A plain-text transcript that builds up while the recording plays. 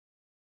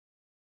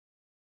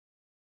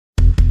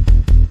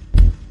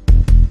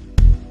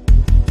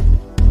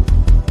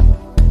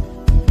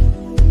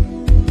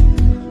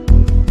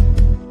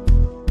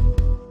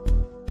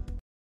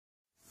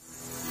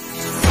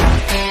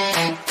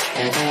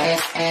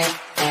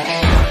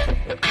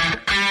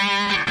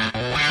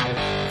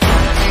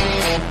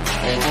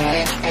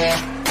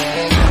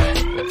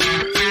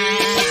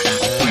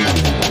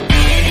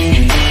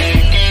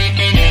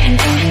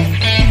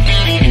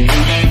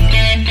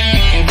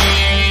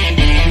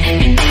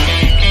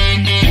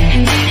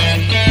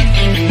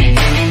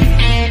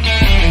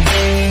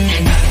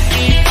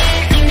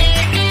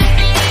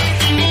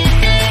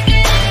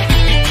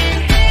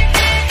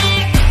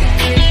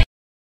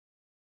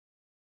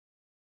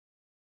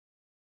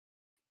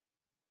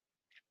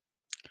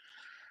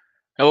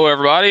Hello,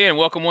 everybody, and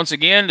welcome once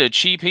again to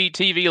Cheap Heat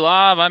TV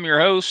Live. I'm your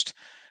host,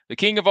 the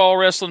king of all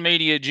wrestling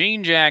media,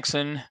 Gene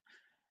Jackson,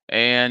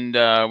 and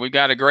we've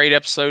got a great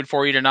episode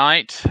for you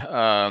tonight.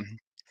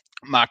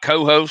 My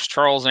co-host,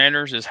 Charles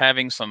Anders, is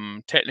having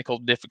some technical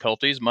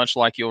difficulties, much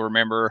like you'll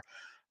remember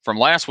from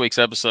last week's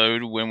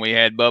episode when we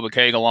had Bubba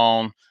Cagle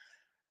on.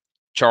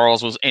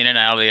 Charles was in and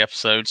out of the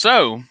episode.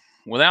 So,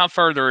 without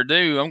further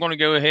ado, I'm going to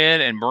go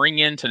ahead and bring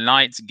in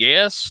tonight's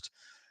guest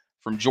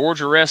from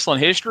Georgia wrestling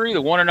history,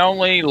 the one and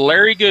only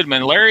Larry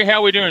Goodman. Larry,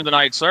 how we doing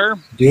tonight, sir?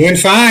 Doing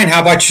fine.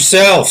 How about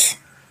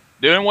yourself?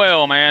 Doing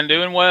well, man.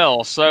 Doing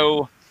well.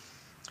 So,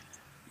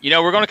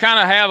 we're going to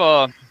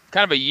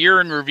have a year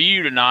in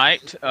review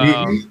tonight.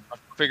 I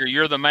figure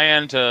you're the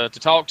man to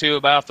talk to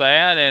about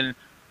that. And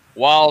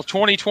while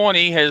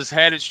 2020 has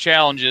had its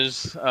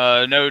challenges,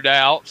 no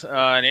doubt,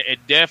 and it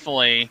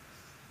definitely,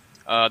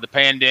 the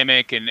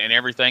pandemic and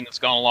everything that's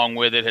gone along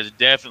with it has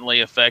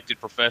definitely affected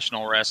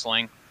professional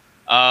wrestling.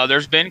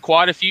 There's been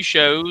quite a few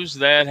shows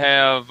that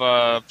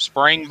have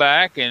sprang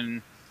back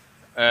and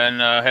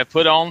have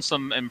put on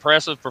some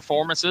impressive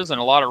performances,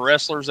 and a lot of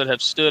wrestlers that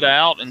have stood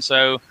out. And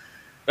so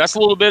that's a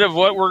little bit of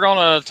what we're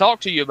going to talk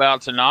to you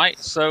about tonight.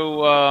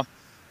 So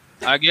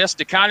I guess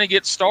to kind of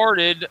get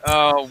started,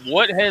 how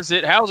has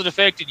it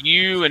affected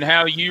you and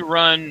how you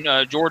run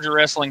Georgia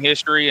wrestling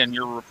history and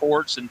your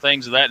reports and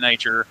things of that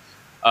nature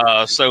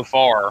so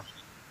far?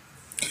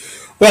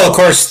 Well, of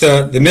course,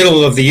 the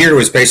middle of the year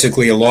was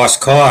basically a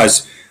lost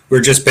cause.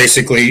 We're just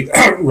basically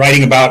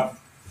writing about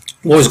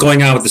what was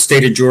going on with the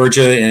state of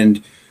Georgia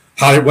and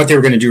what they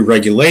were going to do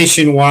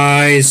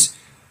regulation-wise,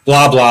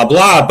 blah, blah,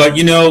 blah. But,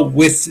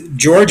 with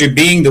Georgia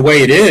being the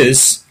way it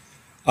is,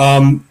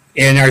 and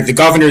the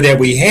governor that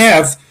we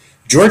have,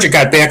 Georgia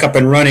got back up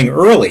and running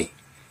early.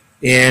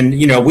 And,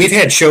 we've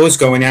had shows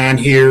going on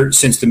here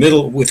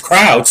with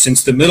crowds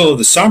since the middle of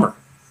the summer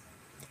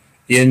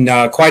in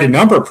quite a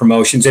number of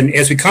promotions. And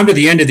as we come to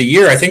the end of the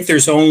year, I think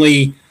there's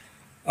only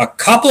a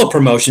couple of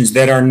promotions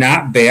that are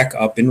not back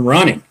up and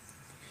running.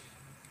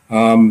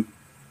 So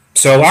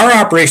our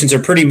operations are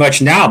pretty much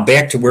now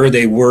back to where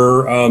they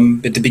were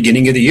at the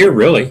beginning of the year,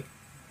 really.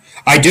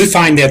 I do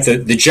find that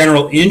the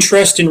general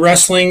interest in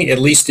wrestling, at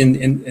least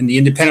in the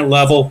independent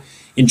level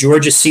in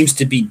Georgia, seems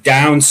to be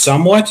down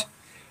somewhat,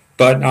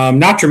 but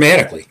not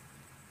dramatically.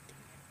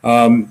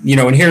 And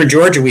here in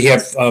Georgia, we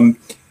have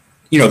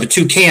the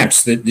two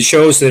camps, the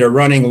shows that are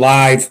running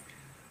live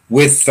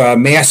with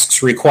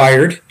masks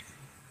required,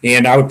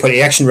 and I would put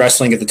action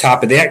wrestling at the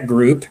top of that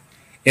group.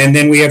 And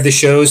then we have the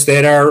shows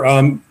that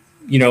are,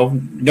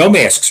 no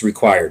masks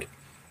required,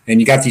 and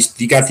you got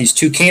these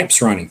two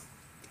camps running.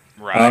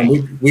 Right.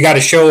 We got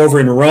a show over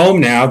in Rome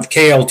now, the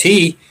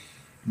KLT.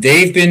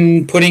 They've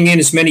been putting in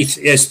as many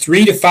as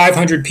 300 to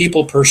 500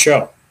 people per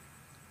show.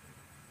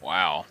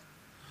 Wow.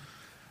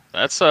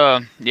 That's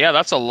a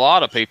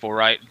lot of people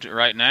right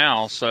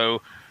now.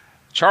 So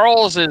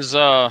Charles is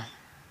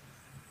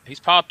he's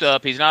popped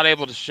up. He's not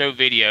able to show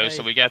video,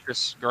 so we got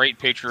this great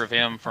picture of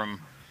him from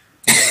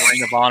his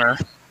Ring of Honor,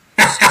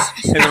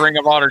 his Ring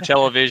of Honor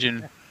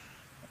television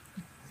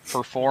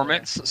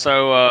performance.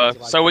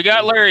 So we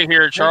got Larry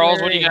here.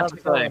 Charles, hey, Larry, what do you got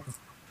to say?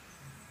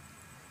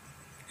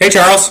 Hey,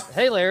 Charles.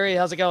 Hey, Larry,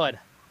 how's it going?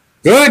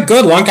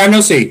 Good. Long time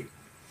no see.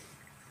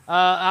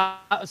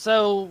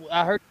 So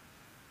I heard.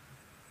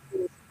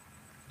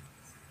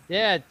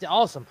 Yeah,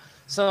 awesome.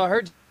 So I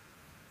heard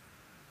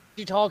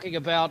you talking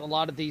about a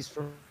lot of these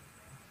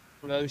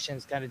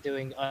promotions kind of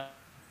doing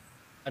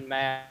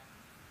unmasked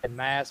and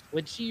masked.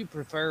 Which do you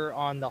prefer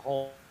on the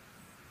whole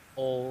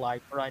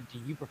like front? Do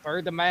you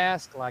prefer the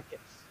mask? Like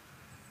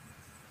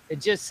it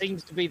just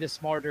seems to be the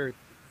smarter,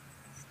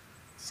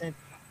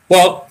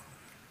 sensible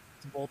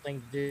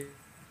thing to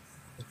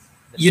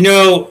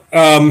do.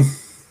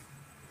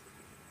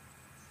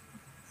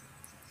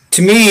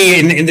 To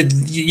me,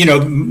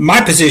 my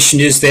position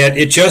is that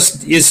it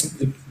just is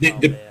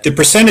the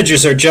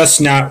percentages are just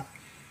not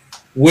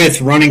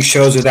with running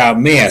shows without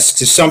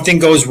masks. If something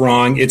goes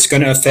wrong, it's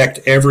going to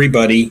affect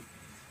everybody,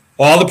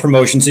 all the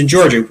promotions in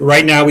Georgia.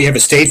 Right now, we have a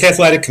state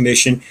athletic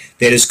commission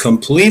that is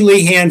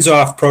completely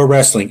hands-off pro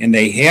wrestling, and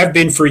they have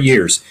been for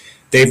years.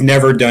 They've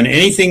never done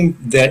anything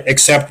that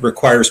except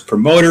requires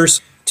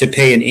promoters to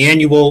pay an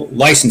annual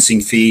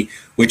licensing fee,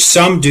 which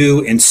some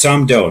do and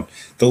some don't.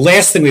 The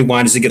last thing we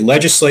want is to get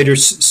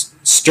legislators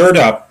stirred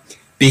up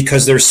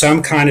because there's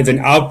some kind of an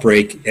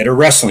outbreak at a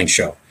wrestling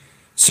show.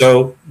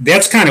 So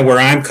that's kind of where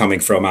I'm coming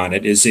from on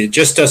it. It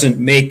just doesn't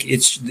make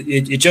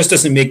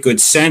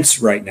good sense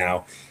right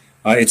now.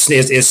 It's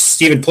as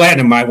Stephen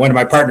Platinum, one of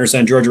my partners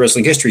on Georgia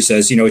Wrestling History,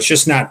 says. It's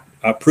just not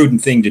a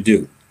prudent thing to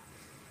do.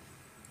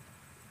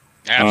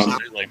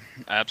 Absolutely.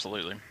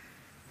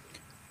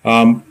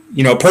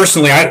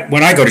 Personally,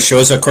 when I go to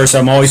shows, of course,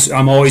 I'm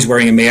always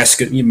wearing a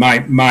mask.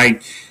 My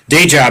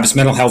day job is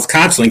mental health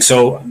counseling,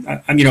 so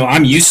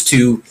I'm used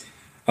to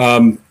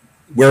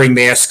wearing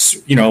masks,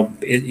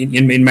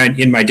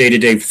 in my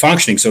day-to-day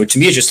functioning. So to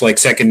me, it's just like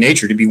second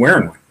nature to be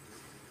wearing one.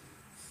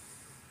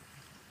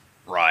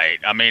 Right.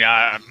 I mean,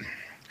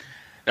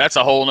 That's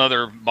a whole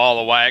nother ball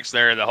of wax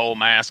there, the whole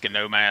mask and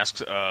no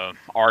mask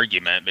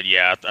argument. But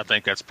yeah, I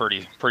think that's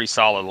pretty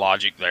solid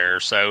logic there.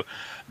 So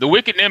the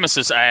Wicked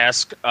Nemesis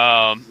asks,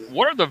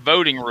 what are the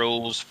voting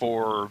rules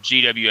for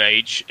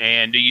GWH,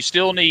 and do you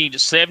still need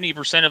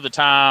 70% of the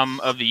time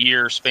of the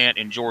year spent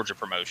in Georgia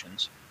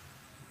promotions?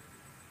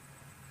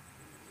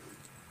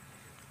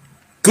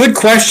 Good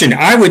question.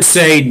 I would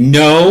say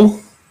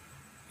no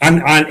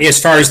on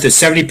as far as the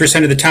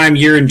 70% of the time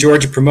you're in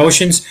Georgia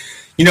promotions.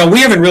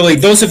 We haven't really,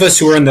 those of us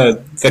who are in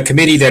the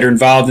committee that are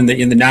involved in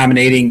the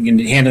nominating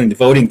and handling the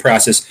voting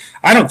process,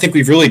 I don't think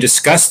we've really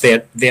discussed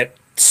that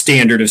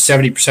standard of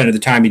 70% of the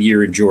time of the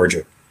year in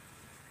Georgia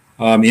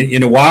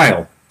in a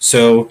while.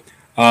 So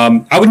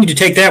I would need to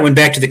take that one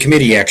back to the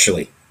committee,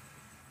 actually.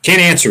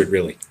 Can't answer it,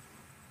 really.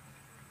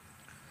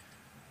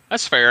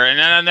 That's fair.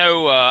 And I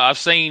know I've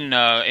seen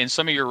in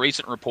some of your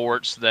recent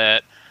reports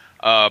that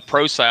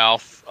Pro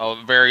South,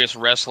 various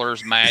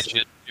wrestlers,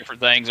 matches,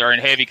 different things are in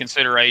heavy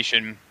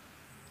consideration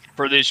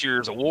for this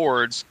year's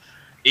awards,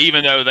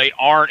 even though they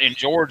aren't in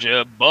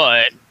Georgia,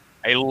 but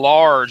a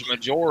large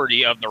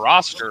majority of the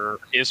roster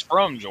is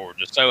from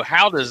Georgia. So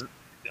how does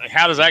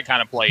that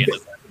kind of play into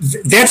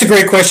that? That's a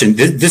great question.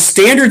 The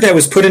standard that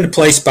was put into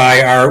place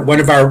by one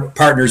of our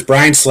partners,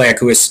 Brian Slack,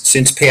 who has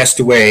since passed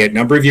away a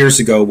number of years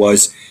ago,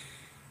 was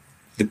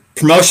the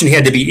promotion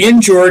had to be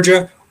in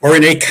Georgia or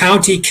in a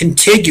county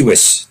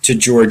contiguous to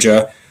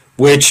Georgia,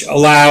 which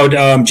allowed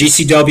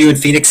GCW and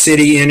Phoenix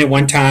City in at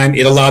one time.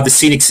 It allowed the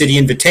Scenic City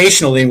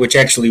Invitational in, which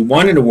actually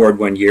won an award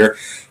one year.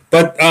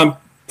 But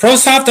Pro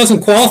South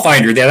doesn't qualify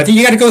under that. I think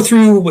you got to go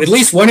through at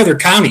least one other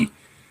county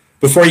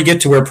before you get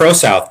to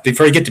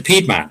before you get to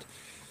Piedmont.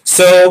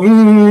 So,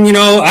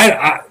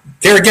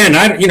 there again,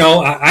 I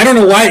don't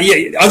know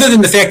why, other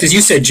than the fact, as you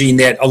said, Gene,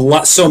 that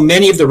so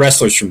many of the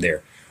wrestlers from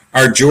there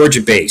are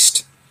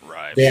Georgia-based.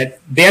 Right.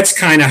 That's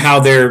kind of how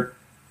they're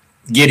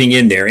getting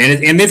in there,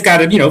 and they've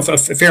got a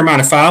fair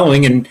amount of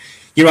following, and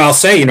I'll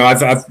say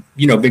I've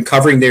been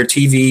covering their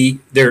TV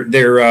their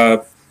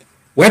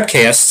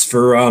webcasts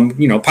for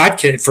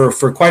podcast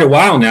for quite a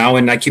while now,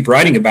 and I keep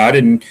writing about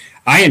it, and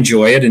I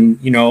enjoy it,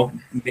 and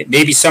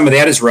maybe some of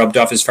that is rubbed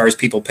off as far as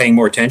people paying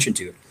more attention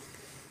to it.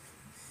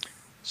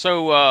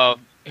 So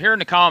here in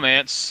the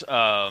comments,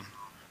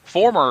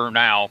 former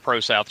now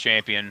Pro South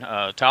champion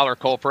Tyler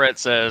Colpret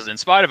says, in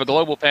spite of a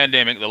global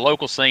pandemic, the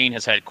local scene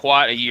has had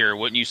quite a year.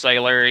 Wouldn't you say,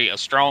 Larry? A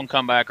strong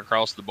comeback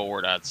across the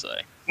board, I'd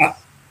say.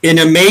 An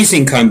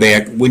amazing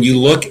comeback when you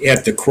look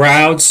at the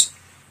crowds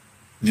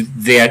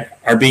that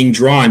are being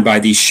drawn by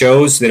these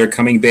shows that are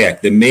coming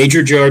back. The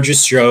major Georgia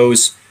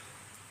shows,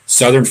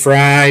 Southern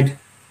Fried,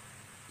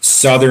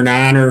 Southern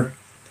Honor,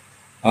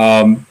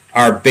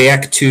 are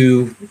back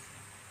to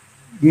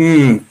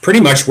pretty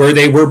much where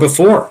they were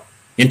before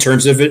in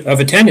terms of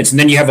attendance. And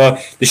then you have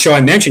the show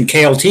I mentioned,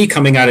 KLT,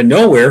 coming out of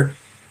nowhere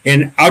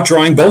and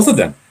outdrawing both of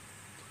them.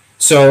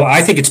 So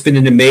I think it's been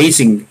an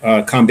amazing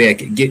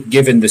comeback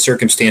given the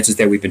circumstances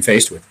that we've been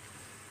faced with.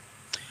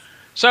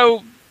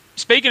 So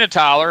speaking of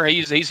Tyler,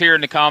 he's here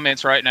in the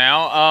comments right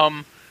now.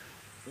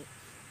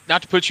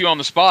 Not to put you on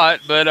the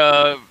spot,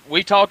 but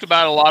we talked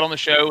about it a lot on the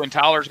show, and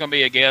Tyler's going to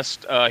be a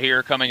guest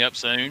here coming up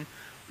soon.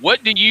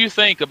 What do you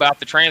think about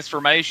the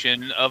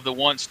transformation of the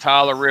once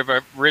Tyler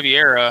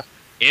Riviera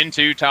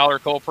into Tyler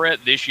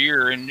Colpret this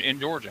year in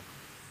Georgia?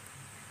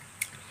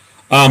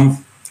 I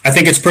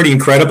think it's pretty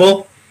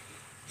incredible.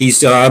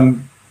 He's,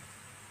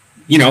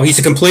 he's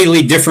a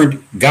completely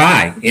different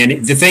guy.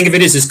 And the thing of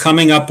it is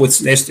coming up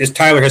with, as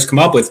Tyler has come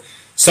up with,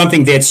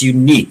 something that's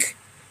unique,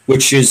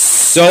 which is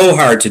so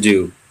hard to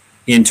do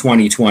in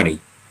 2020.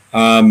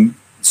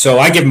 So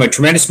I give him a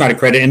tremendous amount of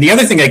credit. And the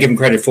other thing I give him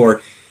credit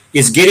for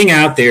is getting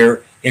out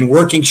there and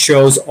working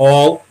shows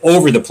all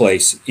over the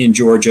place in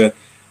Georgia.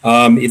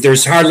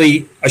 There's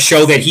hardly a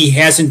show that he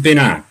hasn't been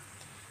on.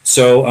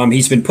 So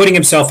he's been putting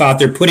himself out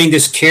there, putting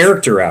this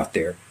character out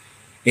there.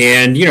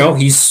 And,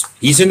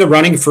 he's in the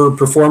running for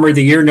Performer of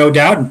the Year, no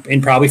doubt,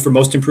 and probably for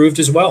Most Improved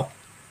as well.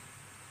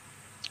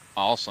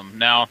 Awesome.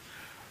 Now,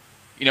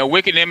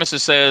 Wicked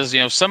Nemesis says,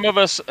 some of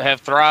us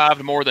have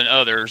thrived more than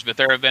others, but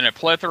there have been a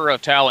plethora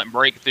of talent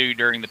breakthrough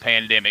during the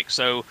pandemic.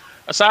 So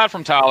aside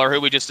from Tyler,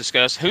 who we just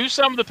discussed, who's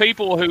some of the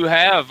people who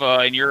have,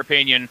 in your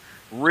opinion,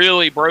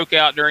 really broke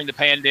out during the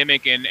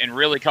pandemic and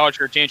really caught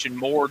your attention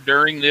more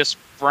during this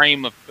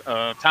frame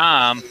of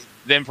time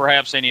than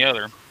perhaps any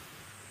other?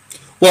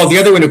 Well, the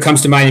other one who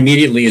comes to mind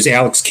immediately is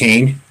Alex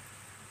Kane,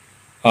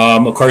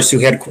 of course, who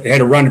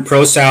had a run at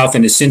Pro South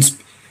and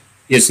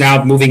is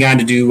now moving on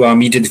to do,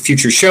 he did the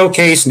Future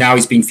Showcase. Now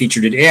he's being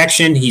featured at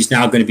Action. He's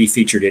now going to be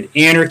featured at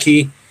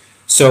Anarchy.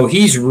 So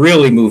he's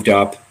really moved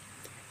up.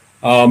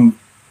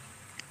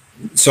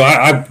 So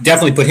I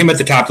definitely put him at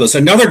the top of the list.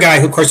 Another guy,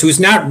 who, of course,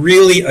 who's not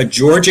really a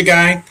Georgia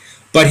guy,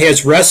 but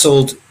has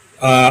wrestled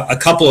a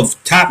couple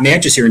of top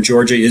matches here in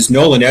Georgia, is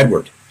Nolan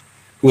Edward,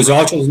 who was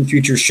also in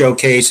Future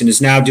Showcase and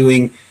is now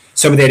doing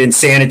some of that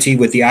insanity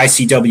with the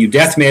ICW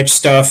deathmatch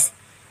stuff.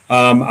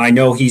 I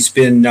know he's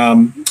been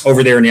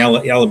over there in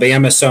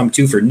Alabama some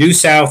too for New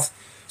South.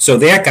 So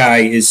that guy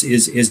is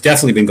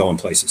definitely been going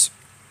places.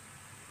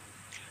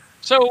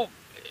 So,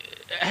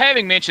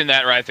 having mentioned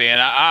that right then,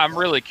 I'm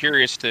really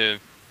curious to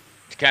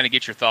kind of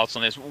get your thoughts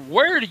on this.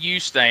 Where do you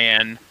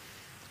stand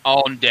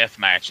on death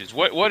matches?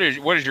 What is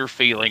your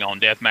feeling on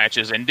death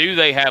matches, and do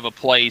they have a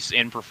place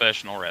in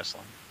professional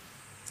wrestling?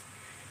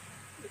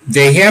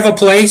 They have a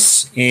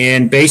place,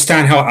 and based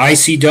on how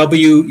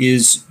ICW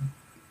is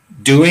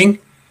doing,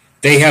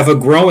 they have a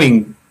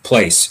growing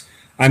place.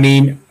 I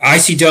mean,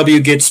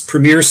 ICW gets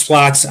premiere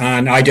slots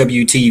on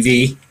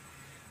IWTV,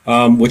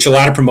 which a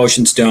lot of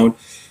promotions don't.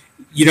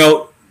 You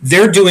know,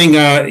 they're doing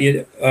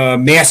a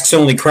masks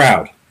only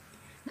crowd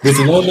with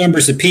low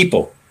numbers of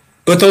people,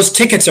 but those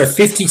tickets are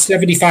 $50,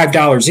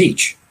 $75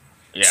 each.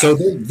 Yeah. So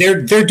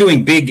they're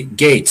doing big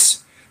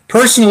gates.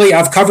 Personally,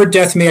 I've covered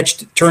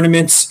deathmatch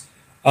tournaments.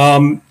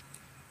 You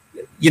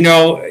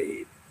know,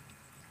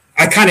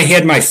 I kind of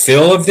had my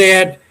fill of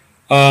that.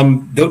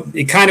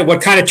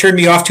 What kind of turned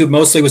me off to it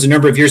mostly was a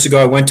number of years ago.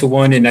 I went to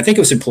one, and I think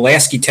it was in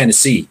Pulaski,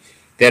 Tennessee,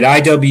 that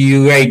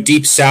IWA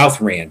Deep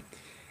South ran,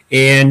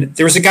 and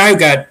there was a guy who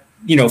got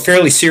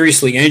fairly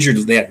seriously injured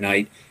that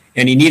night,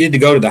 and he needed to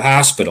go to the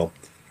hospital,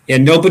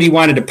 and nobody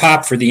wanted to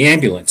pop for the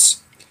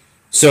ambulance,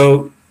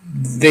 so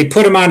they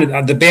put him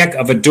on the back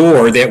of a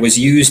door that was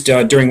used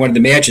during one of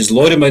the matches,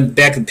 loaded him in the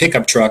back of the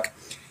pickup truck,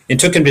 and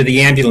took him to the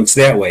ambulance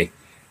that way.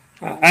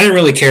 I didn't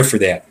really care for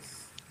that.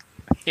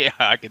 Yeah,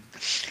 I could.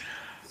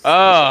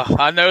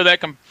 I know that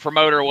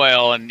promoter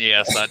well, and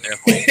yes, I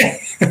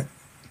definitely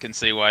can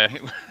see why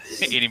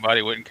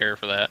anybody wouldn't care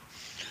for that.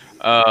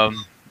 A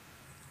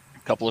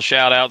couple of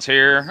shout outs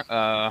here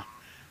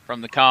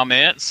from the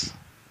comments.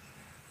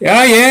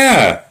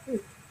 Yeah.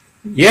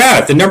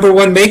 The number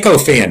one Mako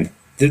fan,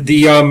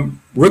 the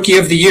rookie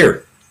of the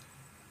year,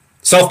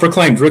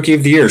 self-proclaimed rookie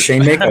of the year,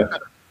 Shane Mako.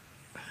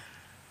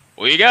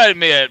 Well, you got to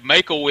admit,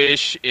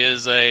 Make-A-Wish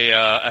is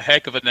a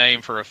heck of a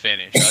name for a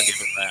finish. I'll give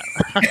it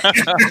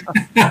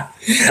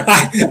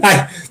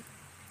that.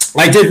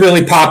 I did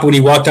really pop when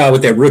he walked out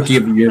with that Rookie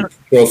of the Year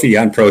trophy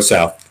on Pro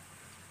South.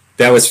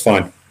 That was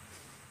fun.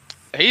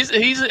 He's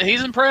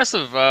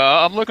impressive.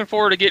 I'm looking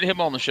forward to getting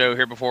him on the show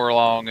here before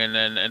long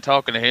and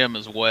talking to him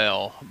as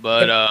well.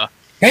 But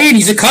hey, and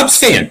he's a Cubs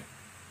fan.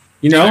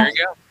 There you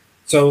go.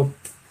 So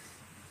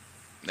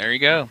there you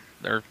go.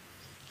 They're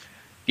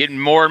getting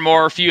more and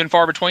more few and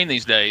far between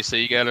these days, so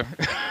you gotta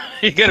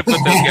put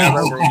those guys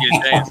over when you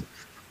get a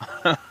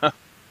chance.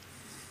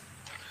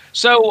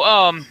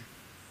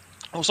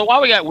 So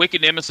while we got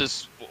Wicked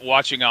Nemesis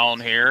watching on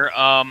here,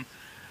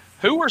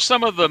 who were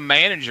some of the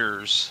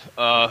managers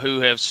who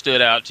have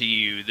stood out to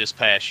you this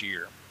past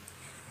year?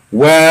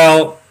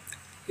 Well,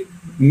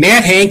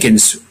 Matt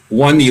Hankins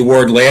won the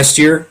award last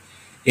year,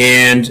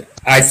 and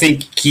I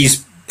think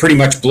he's pretty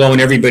much blown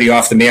everybody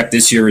off the map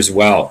this year as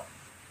well.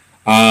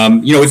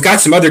 We've got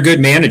some other good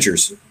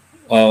managers,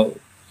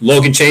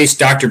 Logan Chase,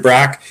 Dr.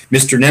 Brock,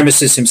 Mr.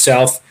 Nemesis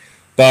himself,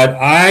 but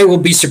I will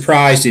be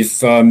surprised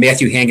if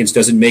Matthew Hankins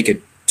doesn't make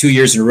it 2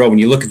 years in a row. When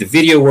you look at the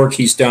video work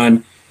he's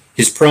done,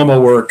 his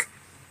promo work,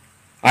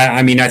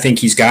 I think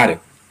he's got it.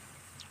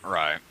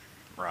 Right.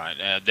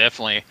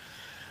 Definitely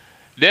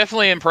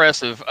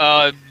impressive.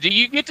 Do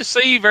you get to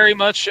see very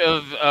much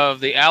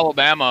of the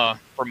Alabama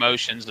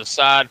promotions,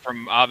 aside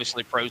from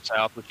obviously Pro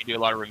South, which you do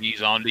a lot of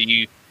reviews on? Do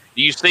you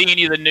see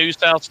any of the New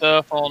South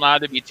stuff on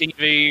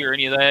IWTV or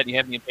any of that? Do you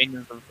have any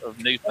opinions of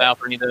New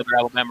South or any of the other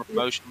Alabama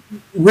promotions?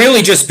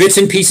 Really just bits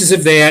and pieces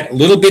of that,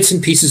 little bits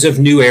and pieces of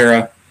New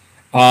Era.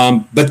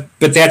 But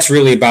that's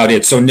really about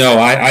it. So no,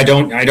 I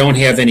don't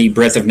have any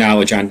breadth of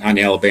knowledge on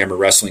Alabama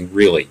wrestling,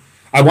 really.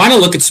 I want to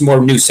look at some more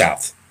New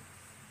South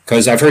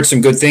because I've heard some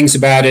good things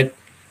about it.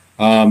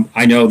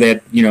 I know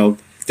that,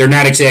 they're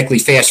not exactly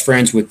fast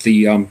friends with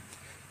the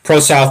Pro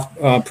South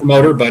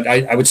promoter, but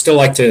I would still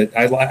like to,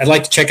 I'd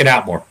like to check it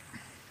out more.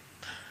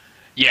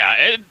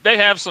 Yeah, they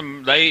have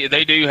some. They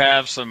do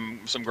have some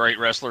great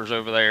wrestlers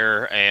over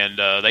there, and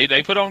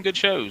they put on good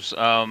shows.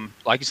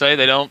 Like you say,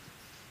 they don't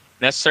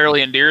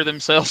necessarily endear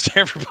themselves to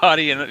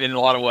everybody in a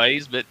lot of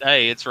ways, but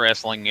hey, it's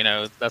wrestling.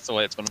 That's the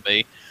way it's going to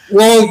be.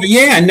 Well,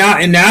 yeah,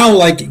 now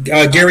like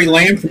Gary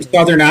Lamb from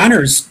Southern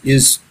Honors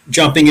is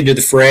jumping into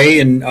the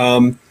fray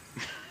and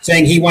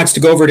saying he wants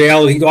to go over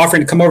to he's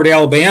offering to come over to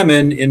Alabama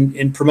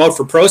and promote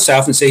for Pro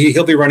South and say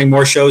he'll be running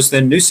more shows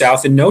than New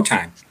South in no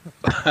time.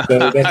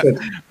 So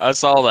I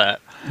saw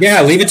that.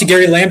 Yeah, leave it to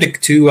Gary Lamb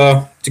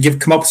to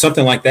come up with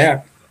something like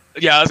that.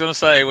 Yeah, I was going to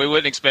say we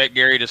wouldn't expect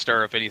Gary to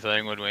stir up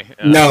anything, would we?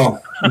 No.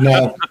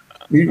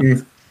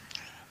 Mm-mm.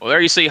 Well, there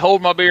you see,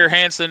 Hold My Beer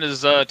Hanson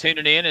is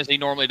tuning in as he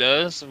normally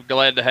does. I'm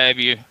glad to have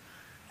you,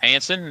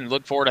 Hanson, and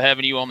look forward to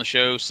having you on the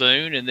show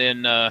soon. And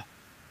then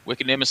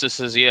Wicked Nemesis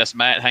says, yes,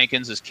 Matt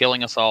Hankins is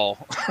killing us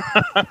all.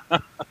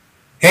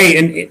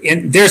 Hey,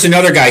 and there's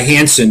another guy,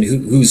 Hanson,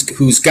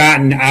 who's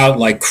gotten out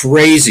like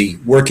crazy,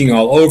 working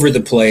all over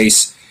the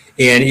place,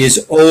 and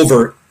is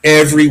over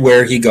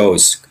everywhere he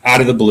goes,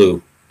 out of the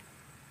blue.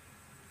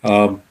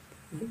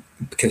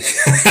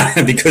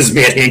 Because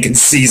Matt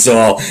Hankins sees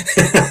all.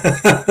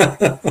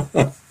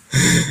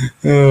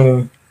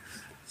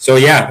 So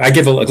yeah, I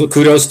give a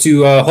kudos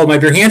to Hold My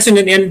Beer Hansen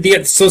and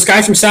those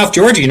guys from South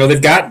Georgia.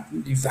 They've got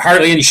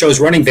hardly any shows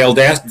running.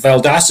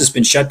 Valdosta's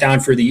been shut down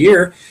for the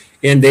year,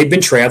 and they've been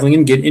traveling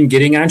and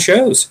getting on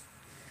shows.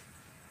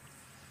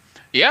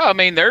 Yeah, I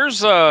mean, there's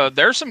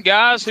some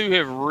guys who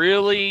have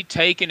really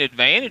taken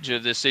advantage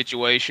of this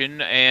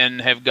situation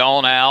and have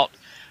gone out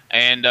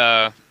and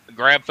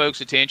grabbed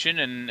folks' attention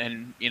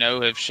and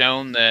have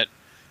shown that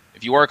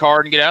if you work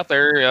hard and get out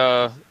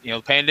there,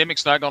 the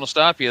pandemic's not going to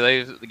stop you.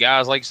 The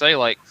guys, like you say,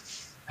 like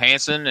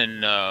Hanson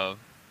and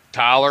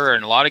Tyler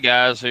and a lot of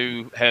guys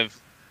who have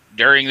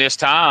during this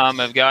time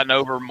have gotten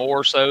over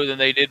more so than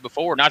they did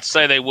before. Not to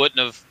say they wouldn't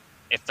have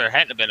if there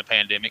hadn't been a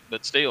pandemic,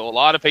 but still, a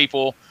lot of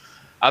people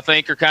I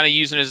think are kind of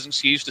using it as an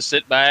excuse to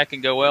sit back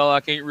and go, well, I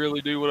can't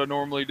really do what I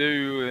normally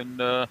do. And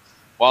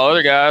while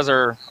other guys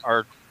are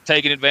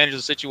taking advantage of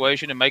the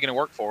situation and making it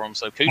work for them.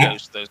 So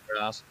kudos to those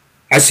guys.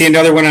 I see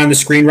another one on the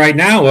screen right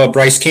now,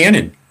 Bryce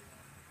Cannon,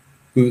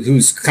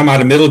 who's come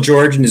out of Middle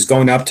Georgia and is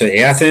going up to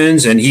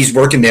Athens, and he's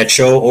working that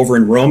show over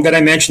in Rome that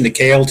I mentioned, the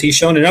KLT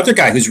show, and another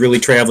guy who's really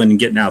traveling and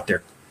getting out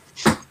there.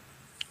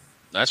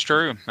 That's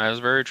true. That is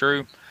very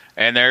true.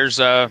 And there's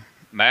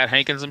Matt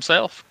Hankins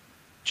himself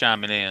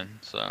chiming in.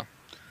 So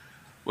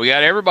we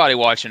got everybody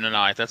watching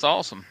tonight. That's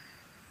awesome.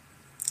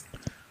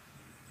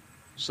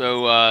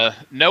 So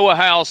Noah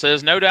Howell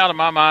says, no doubt in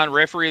my mind,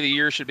 referee of the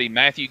year should be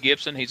Matthew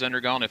Gibson. He's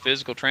undergone a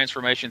physical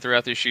transformation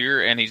throughout this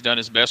year, and he's done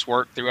his best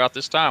work throughout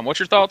this time. What's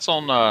your thoughts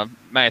on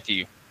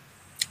Matthew?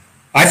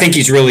 I think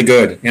he's really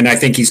good, and I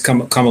think he's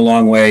come a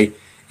long way.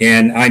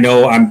 And I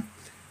know I'm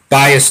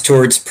biased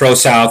towards Pro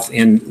South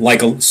and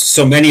like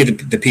so many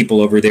of the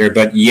people over there,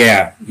 but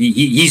yeah,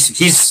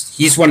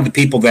 he's one of the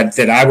people that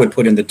I would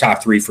put in the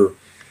top three for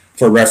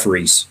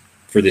referees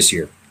for this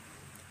year.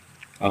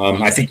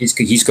 I think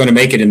he's going to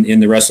make it in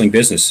the wrestling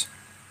business.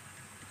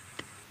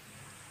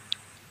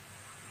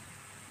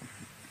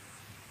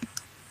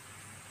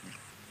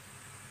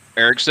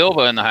 Eric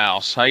Silva in the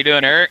house. How you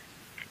doing, Eric?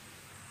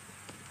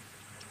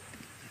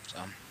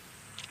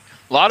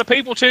 A lot of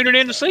people tuning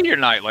in to see you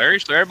tonight, Larry.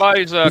 So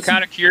everybody's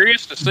kind of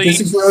curious to see.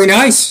 This is really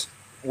nice.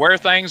 Where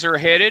things are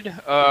headed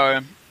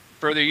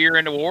for the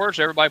year-end awards.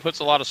 Everybody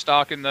puts a lot of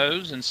stock in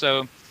those, and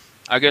so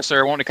I guess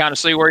they're wanting to kind of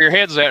see where your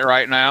head's at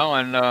right now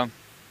and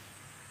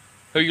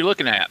who you're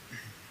looking at.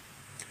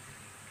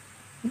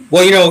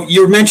 Well,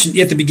 you mentioned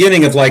at the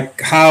beginning of like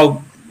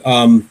how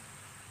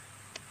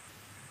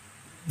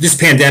this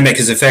pandemic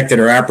has affected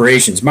our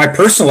operations. My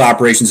personal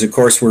operations, of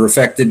course, were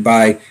affected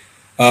by,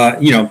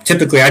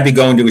 typically I'd be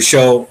going to a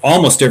show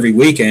almost every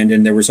weekend,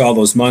 and there was all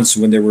those months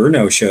when there were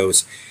no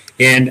shows.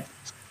 And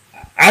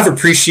I've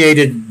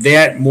appreciated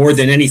that more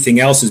than anything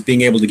else, is being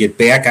able to get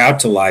back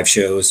out to live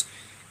shows.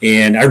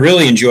 And I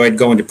really enjoyed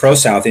going to Pro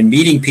South and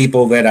meeting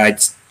people that I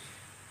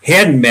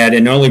hadn't met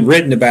and only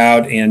written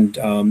about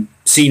and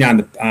seen on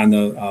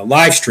the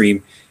live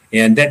stream.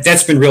 And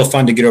that's been real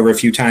fun to get over a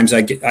few times.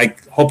 I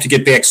hope to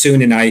get back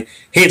soon, and I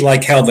hate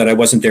like hell that I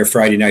wasn't there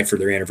Friday night for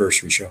their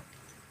anniversary show.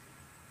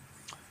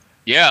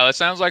 Yeah, it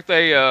sounds like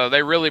they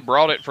really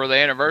brought it for the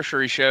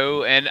anniversary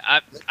show, and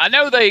I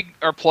know they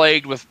are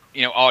plagued with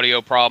audio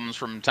problems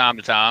from time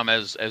to time,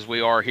 as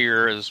we are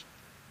here as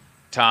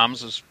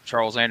times, as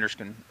Charles Anders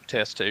can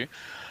attest to.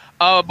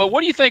 But what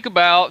do you think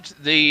about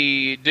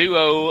the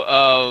duo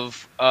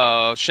of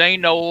Shane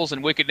Knowles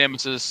and Wicked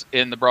Nemesis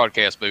in the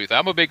broadcast booth?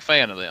 I'm a big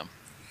fan of them.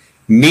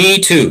 Me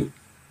too.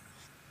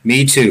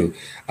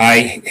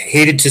 I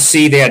hated to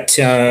see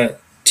that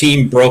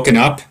team broken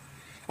up.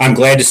 I'm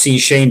glad to see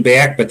Shane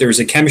back, but there's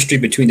a chemistry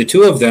between the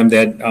two of them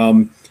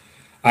that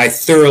I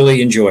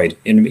thoroughly enjoyed.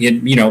 And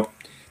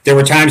there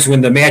were times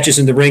when the matches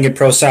in the ring at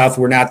Pro South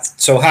were not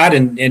so hot,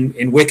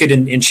 and Wicked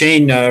and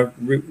Shane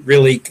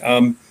really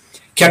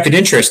kept it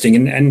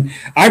interesting. And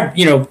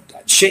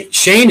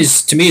Shane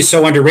is, to me, is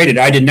so underrated.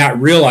 I did not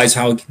realize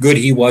how good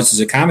he was as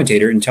a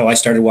commentator until I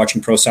started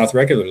watching Pro South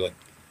regularly.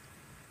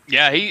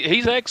 Yeah,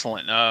 he's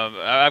excellent.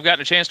 I've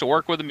gotten a chance to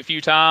work with him a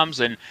few times,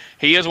 and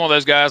he is one of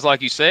those guys,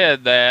 like you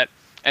said,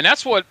 and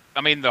that's what,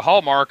 I mean, the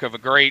hallmark of a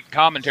great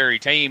commentary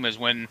team is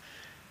when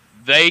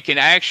they can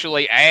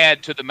actually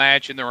add to the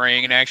match in the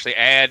ring and actually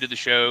add to the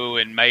show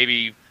and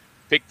maybe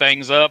pick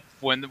things up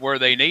where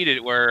they need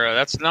it, where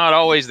that's not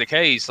always the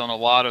case on a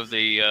lot of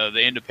the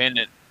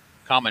independent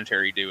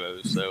commentary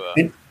duos. So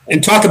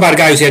and talk about a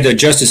guy who's had to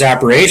adjust his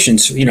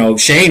operations.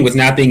 Shane, with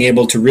not being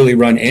able to really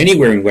run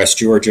anywhere in West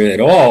Georgia at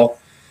all.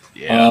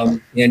 Yeah.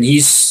 And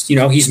he's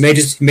made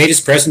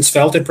his presence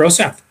felt at Pro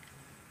South.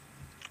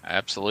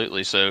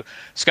 Absolutely. So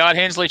Scott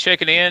Hensley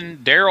checking in.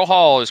 Daryl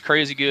Hall is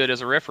crazy good as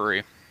a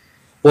referee.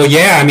 Well,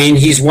 yeah, I mean,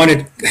 he's won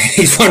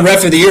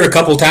Ref of the Year a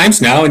couple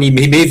times now, and he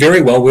may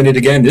very well win it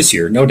again this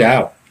year, no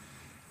doubt.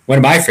 One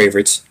of my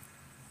favorites.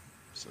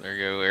 So there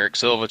you go. Eric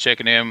Silva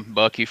checking in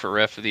Bucky for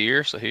Ref of the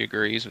Year, so he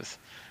agrees with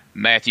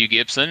Matthew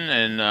Gibson.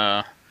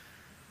 And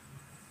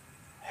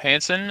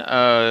Hanson,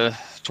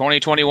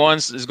 2021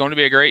 is going to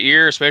be a great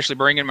year, especially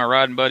bringing my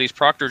riding buddies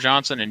Proctor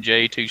Johnson and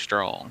Jay Too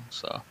Strong.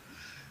 So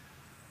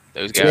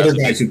those Two other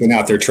guys. guys who've been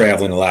out there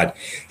traveling a lot.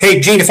 Hey,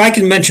 Gene, if I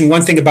can mention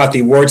one thing about the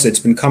awards that's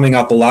been coming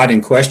up a lot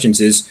in questions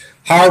is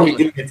how are we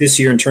doing it this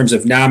year in terms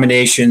of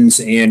nominations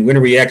and when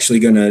are we actually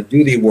going to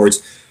do the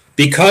awards?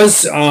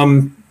 Because,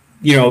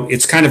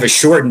 it's kind of a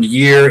shortened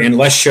year and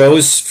less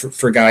shows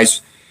for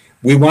guys.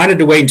 We wanted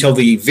to wait until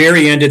the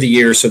very end of the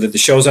year so that the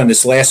shows on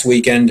this last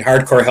weekend,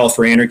 Hardcore Hell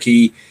for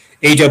Anarchy,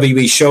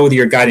 AWE Show of the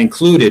Year got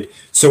included.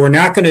 So we're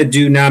not going to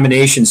do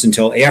nominations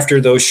until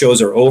after those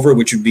shows are over,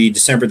 which would be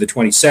December the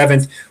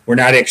 27th. We're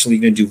not actually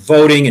going to do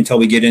voting until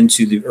we get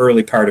into the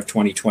early part of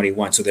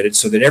 2021 so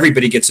that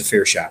everybody gets a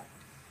fair shot.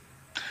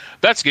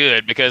 That's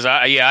good because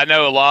I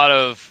know a lot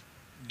of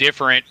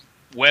different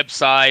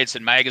websites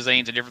and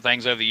magazines and different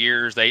things over the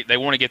years. They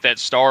want to get that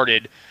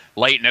started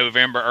late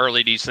November,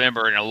 early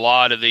December, and a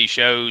lot of these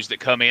shows that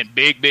come in,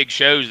 big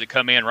shows that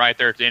come in right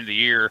there at the end of the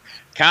year,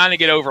 kind of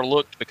get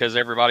overlooked because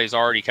everybody's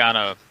already kind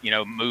of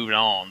moving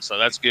on. So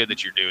that's good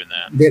that you're doing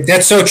that.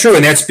 That's so true,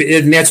 and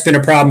that's been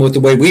a problem with the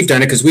way we've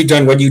done it because we've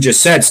done what you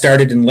just said,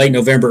 started in late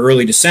November,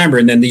 early December,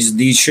 and then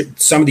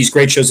some of these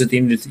great shows at the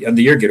end of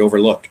the year get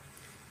overlooked.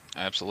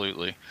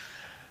 Absolutely.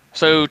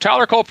 So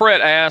Tyler Colpret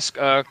asked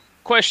a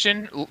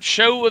question: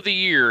 show of the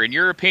year, in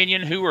your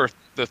opinion, who are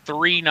the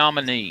 3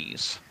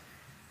 nominees?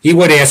 He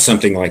would ask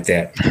something like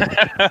that.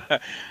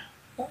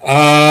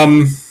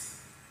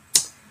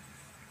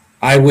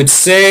 I would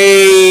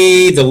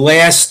say the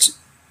last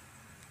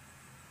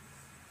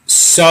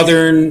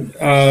Southern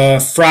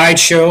Fried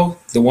show,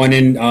 the one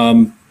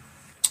in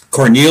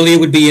Cornelia,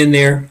 would be in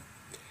there.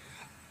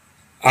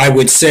 I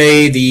would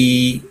say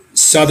the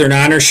Southern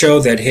Honor show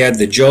that had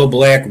the Joe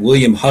Black,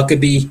 William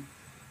Huckabee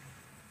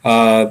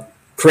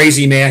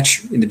crazy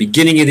match in the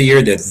beginning of the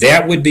year,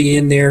 that would be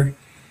in there.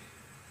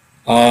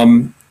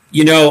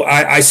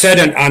 I said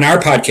on our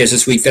podcast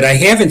this week that I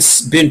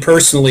haven't been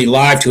personally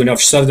live to enough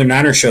Southern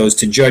Honor shows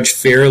to judge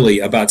fairly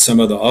about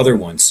some of the other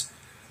ones.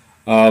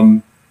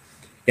 And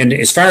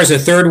as far as the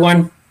third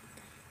one,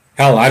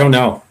 hell, I don't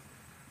know.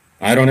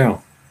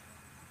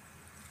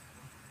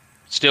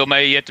 Still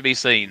may yet to be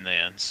seen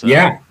then. So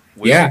yeah.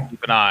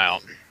 Keep an eye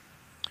out.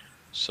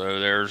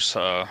 So there's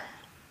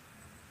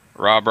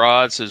Rob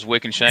Rod says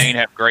Wick and Shane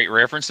have great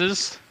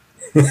references.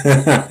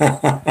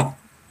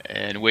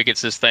 And Wicket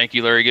says, thank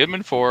you, Larry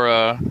Goodman,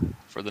 for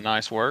the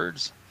nice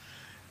words.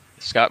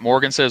 Scott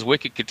Morgan says,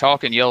 Wicket could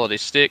talk and yell at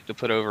his stick to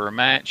put over a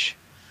match.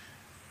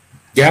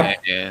 Yeah.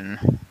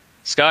 And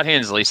Scott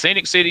Hensley,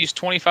 Scenic City's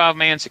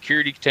 25-man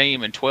security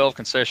team and 12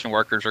 concession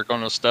workers are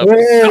going to stuff.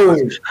 Oh,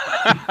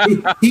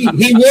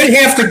 he would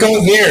have to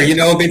go there,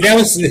 but that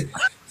was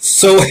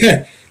so.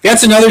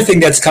 That's another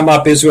thing that's come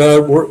up is we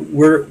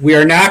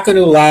are not going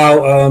to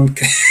allow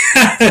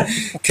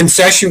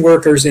concession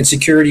workers and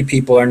security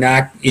people are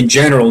not in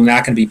general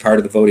not going to be part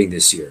of the voting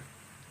this year.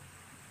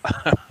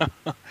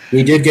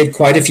 We did get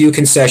quite a few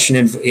concession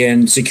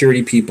and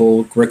security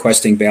people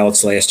requesting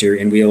ballots last year,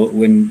 and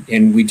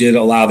we did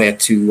allow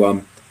that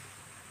to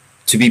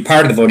be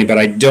part of the voting, but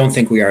I don't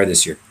think we are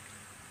this year.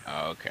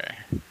 Okay.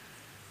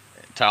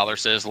 Tyler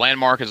says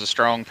Landmark is a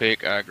strong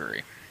pick. I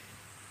agree.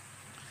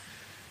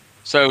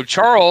 So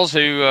Charles,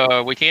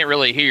 who we can't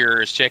really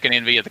hear, is checking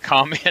in via the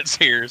comments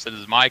here. Says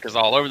his mic is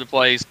all over the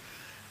place.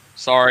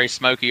 Sorry,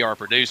 Smokey, our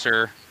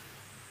producer,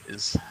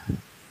 is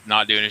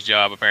not doing his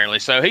job apparently.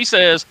 So he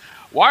says,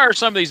 why are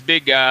some of these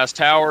big guys,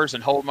 Towers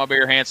and Hold My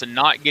Beer Hansen,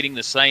 not getting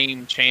the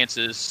same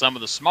chances some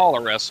of the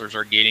smaller wrestlers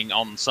are getting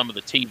on some of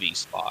the TV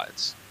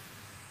spots?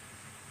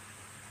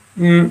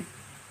 I'm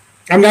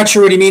not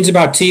sure what he means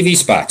about TV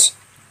spots.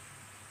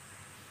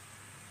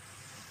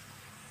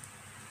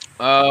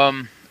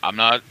 I'm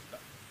not.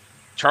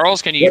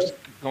 Charles, can you?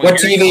 What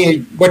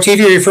TV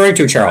are you referring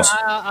to, Charles?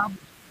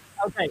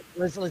 Okay,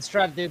 let's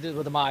try to do this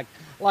with the mic.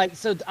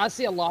 So I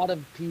see a lot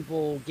of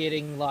people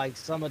getting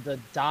some of the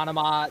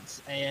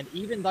Dynamites and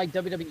even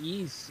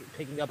WWE's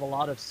picking up a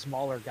lot of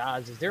smaller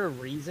guys. Is there a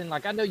reason? I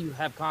know you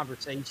have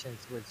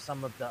conversations with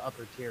some of the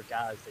upper tier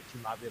guys that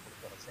you might be able to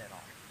fill us in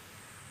on.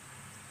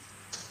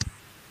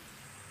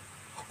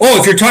 Oh,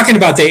 if you're talking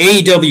about the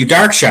AEW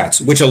dark shots,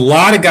 which a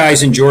lot of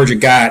guys in Georgia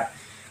got.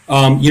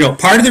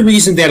 Part of the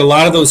reason that a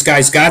lot of those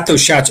guys got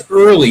those shots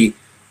early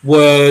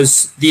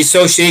was the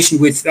association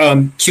with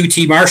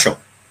QT Marshall.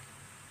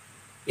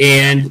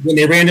 And when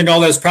they ran into all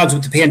those problems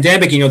with the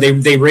pandemic,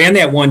 they ran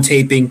that one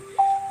taping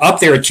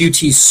up there at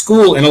QT's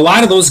school, and a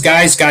lot of those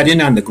guys got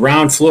in on the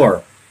ground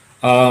floor,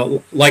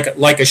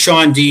 like a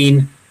Sean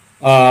Dean,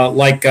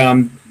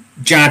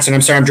 Johnson.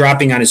 I'm sorry, I'm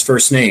dropping on his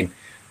first name.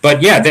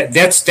 But yeah,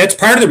 that's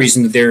part of the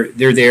reason that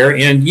they're there.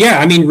 And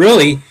yeah,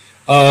 really,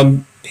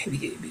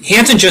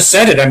 Hansen just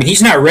said it.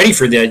 He's not ready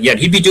for that yet.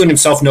 He'd be doing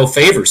himself no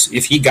favors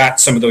if he got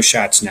some of those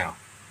shots now.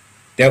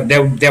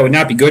 That would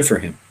not be good for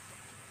him.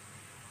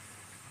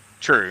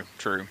 True.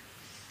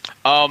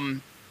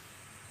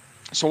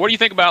 So what do you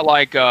think about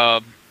a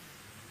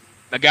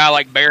guy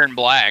like Baron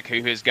Black,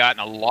 who has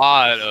gotten a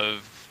lot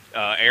of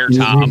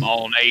airtime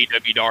on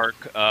AEW Dark?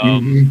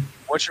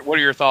 What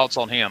are your thoughts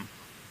on him?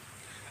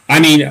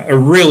 A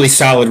really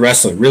solid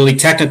wrestler, really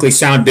technically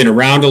sound, been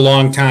around a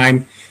long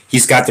time.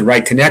 He's got the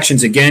right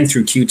connections again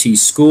through QT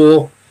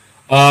school.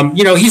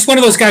 He's one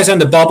of those guys on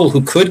the bubble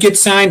who could get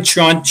signed.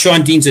 Sean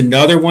Dean's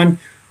another one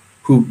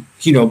who,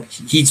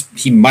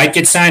 he might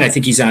get signed. I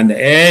think he's on the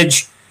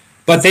edge.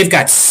 But they've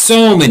got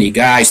so many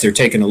guys they're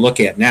taking a look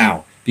at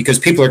now because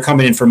people are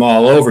coming in from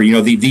all over.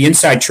 The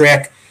inside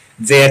track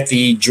that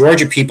the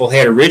Georgia people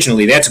had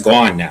originally, that's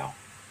gone now.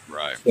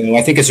 Right. So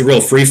I think it's a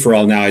real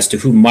free-for-all now as to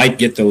who might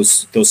get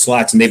those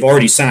slots, and they've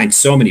already signed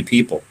so many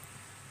people.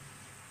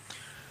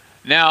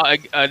 Now,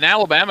 an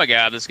Alabama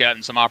guy that's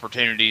gotten some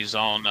opportunities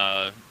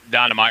on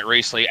Dynamite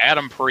recently,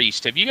 Adam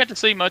Priest. Have you got to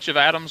see much of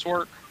Adam's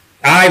work?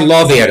 I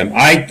love Adam.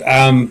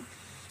 I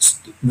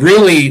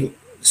really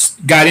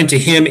got into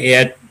him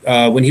at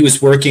when he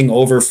was working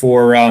over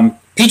for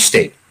Peach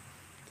State.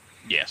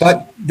 Yes.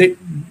 But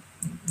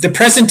the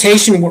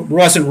presentation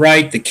wasn't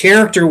right. The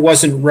character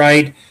wasn't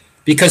right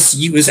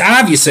because it was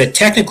obvious that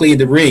technically in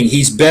the ring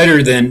he's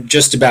better than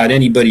just about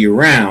anybody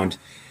around.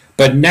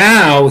 But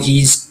now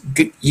he's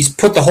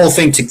put the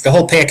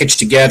whole package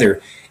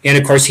together, and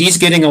of course he's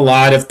getting a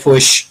lot of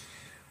push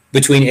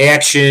between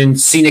Action,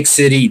 Scenic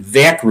City.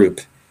 That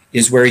group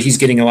is where he's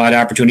getting a lot of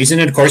opportunities,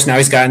 and of course now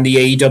he's gotten the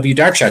AEW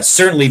Dark Shots.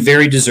 Certainly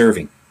very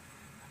deserving.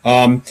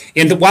 And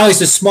while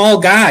he's a small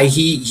guy,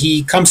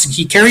 he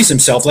carries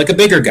himself like a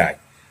bigger guy.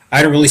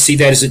 I don't really see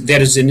that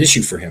as an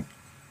issue for him.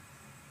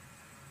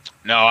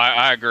 No,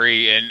 I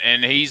agree,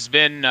 and he's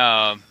been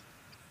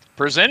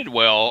presented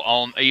well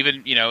on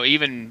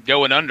even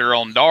going under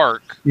on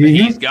Dark. Mm-hmm.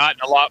 He's gotten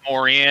a lot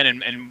more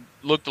in and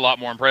looked a lot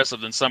more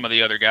impressive than some of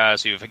the other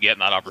guys who have gotten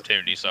that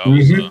opportunity. So I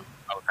was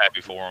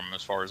happy for him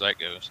as far as that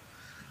goes.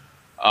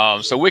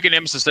 So Wicked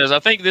Nemesis says, I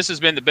think this has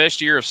been the best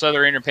year of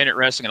Southern independent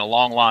wrestling in a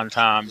long, long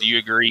time. Do you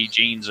agree,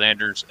 Gene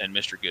Zanders and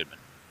Mr. Goodman?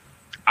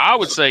 I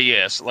would say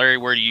yes. Larry,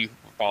 where do you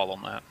fall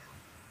on that?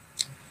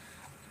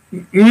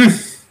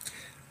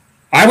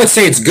 I would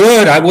say it's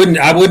good. I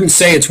wouldn't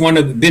say it's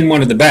been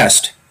one of the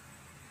best.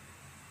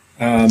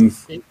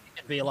 It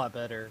could be a lot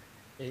better.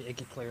 It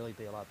could clearly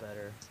be a lot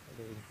better.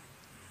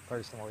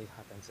 Personally,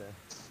 I think so.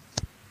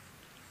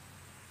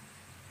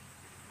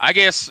 I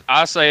guess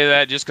I say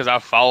that just because I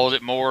followed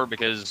it more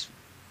because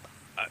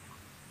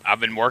I've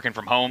been working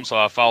from home, so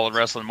I followed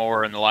wrestling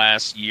more in the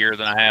last year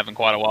than I have in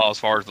quite a while as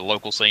far as the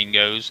local scene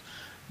goes.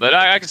 But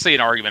I can see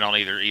an argument on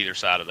either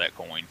side of that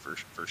coin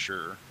for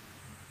sure.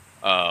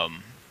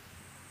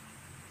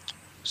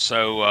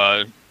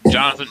 So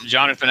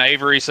Jonathan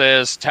Avery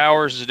says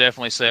Towers is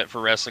definitely set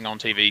for wrestling on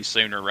TV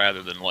sooner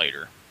rather than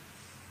later.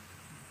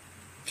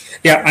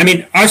 Yeah, I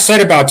mean, I've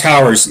said about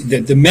Towers,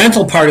 the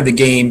mental part of the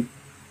game,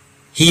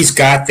 he's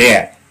got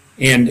that.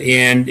 And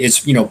it's,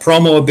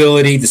 promo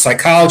ability, the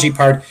psychology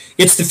part.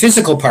 It's the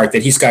physical part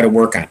that he's got to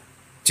work on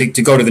to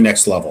go to the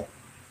next level.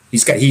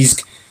 He's got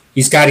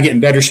to get in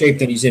better shape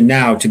than he's in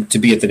now to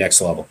be at the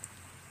next level.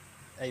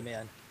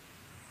 Amen.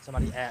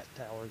 Somebody at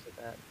Towers at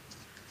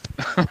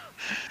that.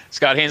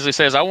 Scott Hensley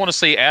says, I want to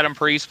see Adam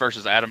Priest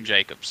versus Adam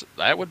Jacobs.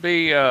 That would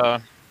be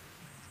a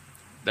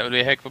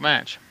heck of a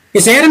match.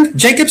 Is Adam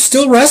Jacobs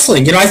still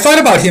wrestling? I thought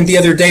about him the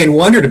other day and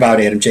wondered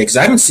about Adam Jacobs.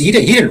 I don't see he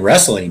didn't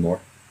wrestle anymore,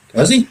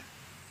 does he?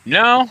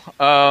 No,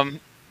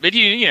 but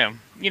you know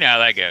how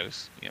that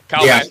goes.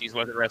 Kyle Matthews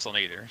wasn't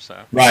wrestling either,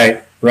 so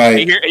right.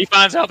 He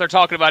finds out they're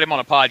talking about him on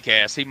a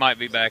podcast. He might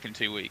be back in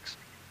 2 weeks.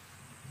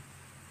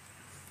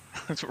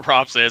 That's what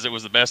Rob says. It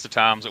was the best of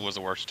times. It was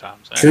the worst of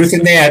times. Truth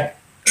in that.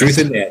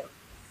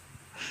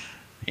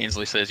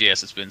 Hensley says,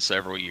 yes, it's been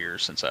several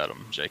years since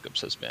Adam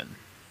Jacobs has been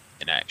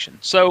in action.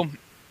 So,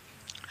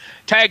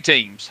 tag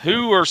teams.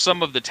 Who are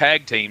some of the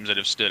tag teams that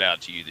have stood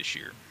out to you this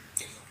year?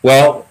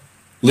 Well,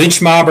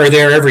 Lynch Mob are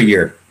there every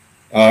year,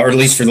 or at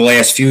least for the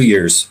last few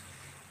years.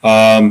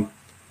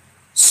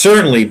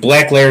 Certainly,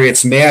 Black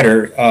Lariats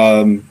matter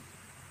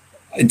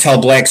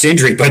until Black's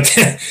injury. But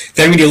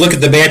then when you look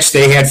at the match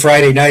they had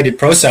Friday night at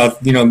Pro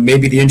South,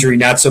 maybe the injury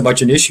not so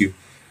much an issue.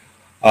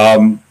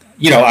 I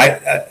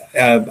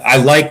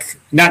like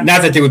not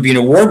that they would be an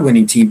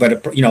award-winning team,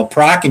 but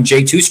Proc and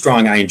J2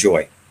 Strong I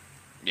enjoy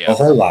a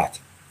whole lot.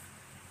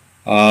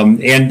 And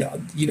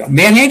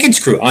Man Hankins'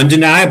 crew,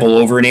 undeniable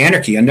over in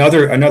Anarchy,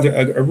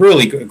 another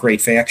really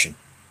great faction.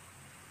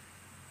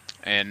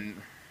 And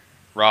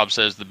Rob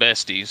says the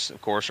besties,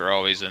 of course, are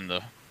always in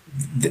the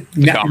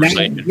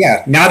conversation.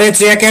 Now that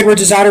Zach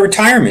Edwards is out of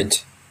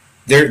retirement,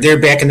 they're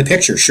back in the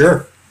picture.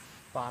 Sure.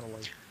 Finally.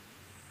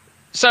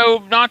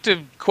 So, not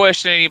to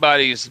question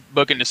anybody's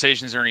booking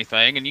decisions or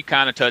anything, and you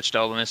kind of touched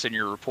on this in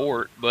your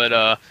report,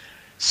 but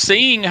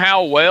seeing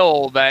how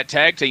well that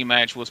tag team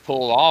match was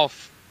pulled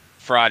off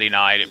Friday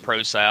night at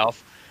Pro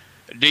South,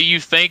 do you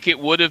think it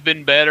would have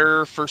been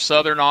better for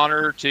Southern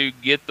Honor to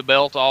get the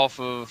belt off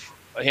of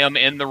him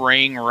in the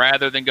ring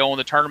rather than going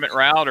the tournament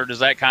route, or does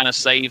that kind of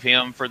save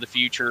him for the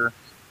future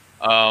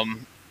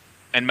and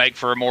make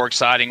for a more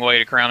exciting way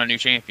to crown a new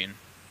champion?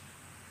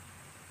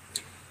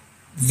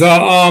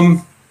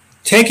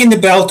 Taking the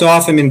belt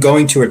off him and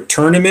going to a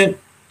tournament,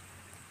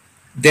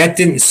 that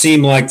didn't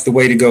seem like the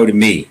way to go to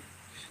me.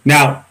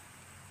 Now,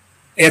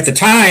 at the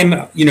time,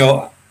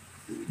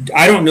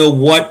 I don't know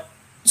what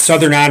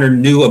Southern Honor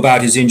knew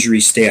about his injury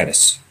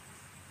status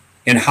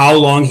and how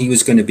long he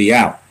was going to be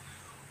out.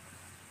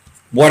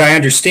 What I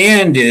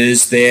understand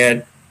is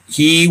that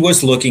he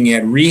was looking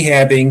at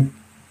rehabbing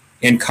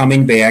and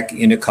coming back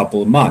in a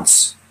couple of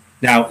months.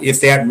 Now,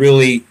 if that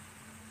really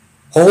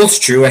holds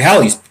true,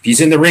 hell,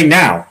 he's in the ring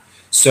now.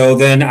 So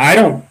then I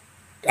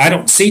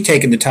don't see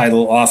taking the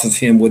title off of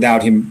him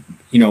without him.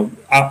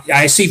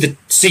 I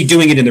see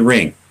doing it in the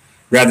ring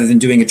rather than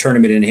doing a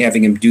tournament and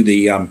having him do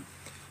the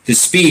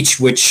speech,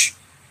 which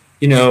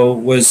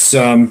was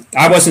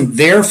I wasn't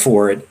there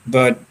for it,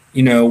 but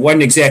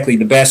wasn't exactly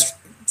the best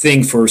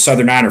thing for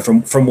Southern Honor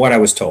from what I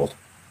was told.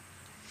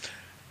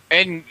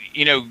 And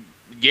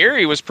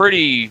Gary was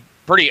pretty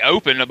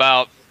open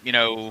about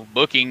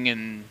booking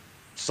and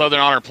Southern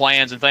Honor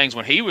plans and things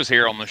when he was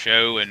here on the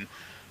show, and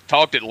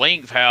talked at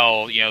length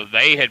how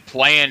they had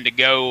planned to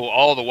go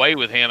all the way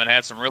with him and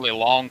had some really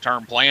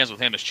long-term plans with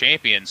him as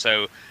champion.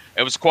 So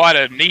it was quite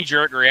a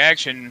knee-jerk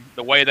reaction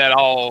the way that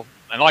all,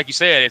 and like you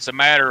said, it's a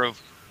matter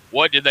of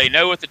what did they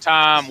know at the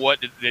time, what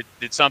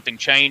did something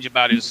change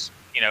about his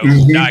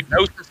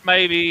diagnosis,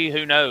 maybe,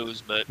 who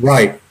knows, but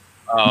right.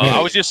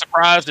 I was just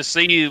surprised to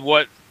see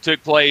what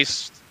took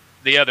place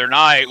the other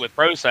night with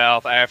Pro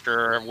South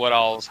after what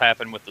all's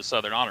happened with the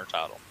Southern Honor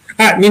title.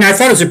 I mean, I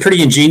thought it was a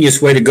pretty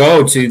ingenious way to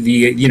go to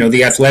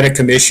the athletic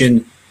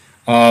commission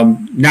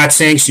not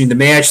sanctioning the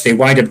match. They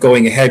wind up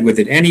going ahead with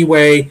it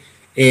anyway,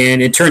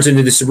 and it turns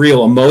into this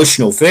real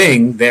emotional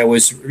thing that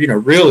was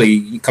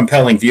really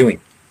compelling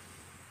viewing.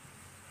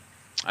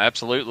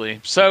 Absolutely.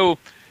 So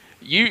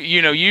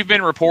you've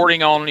been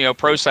reporting on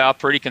Pro South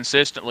pretty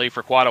consistently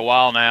for quite a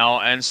while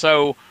now, and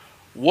so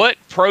what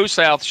Pro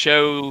South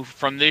show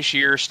from this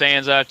year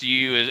stands out to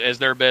you as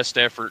their best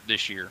effort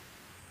this year?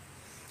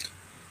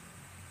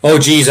 Oh,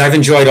 geez, I've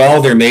enjoyed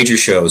all their major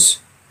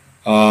shows.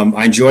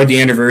 I enjoyed the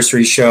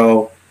anniversary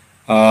show.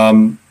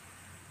 I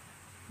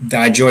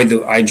enjoyed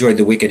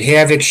the Wicked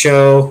Havoc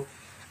show.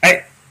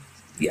 I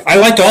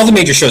liked all the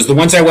major shows. The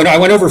ones I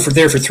went over for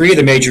 3 of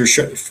the major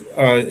shows.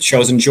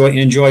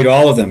 Enjoyed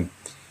all of them.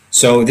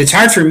 So it's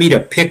hard for me to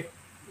pick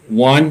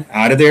one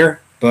out of there,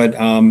 but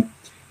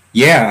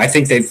yeah, I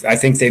think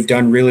they've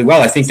done really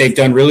well. I think they've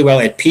done really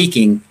well at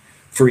peaking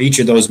for each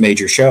of those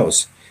major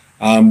shows.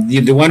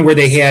 The one where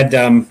they had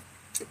God,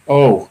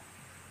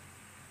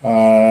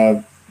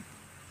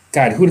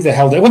 who the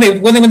hell did when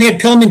they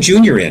had Pillman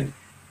Jr. in?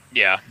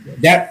 Yeah,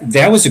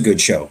 that was a good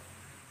show.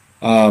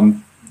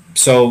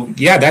 So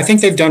yeah, I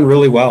think they've done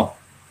really well.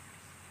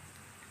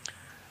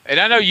 And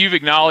I know you've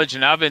acknowledged,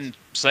 and I've been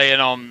saying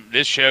on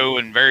this show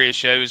and various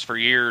shows for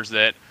years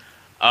that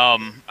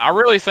I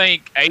really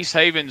think Ace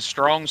Haven's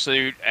strong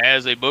suit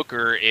as a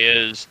booker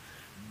is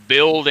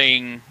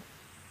building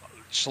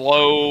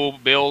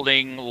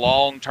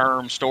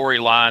long-term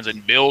storylines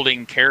and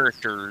building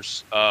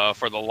characters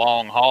for the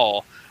long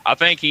haul. I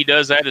think he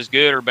does that as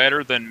good or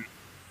better than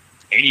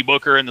any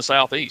booker in the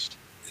Southeast.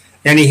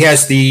 And he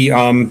has the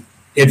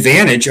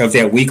advantage of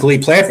that weekly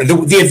platform,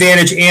 the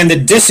advantage and the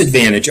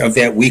disadvantage of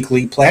that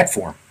weekly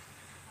platform,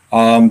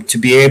 to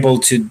be able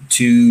to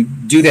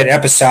do that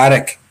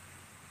episodic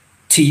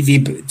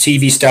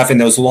TV stuff and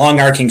those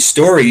long arcing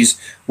stories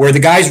where the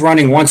guy's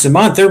running once a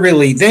month.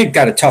 They've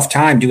got a tough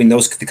time doing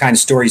the kind of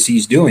stories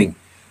he's doing.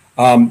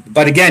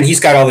 But again, he's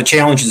got all the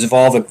challenges of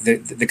all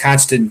the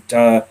constant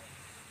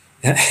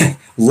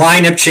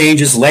lineup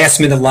changes, last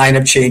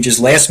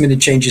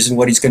minute changes in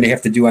what he's going to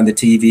have to do on the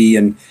TV.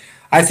 And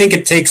I think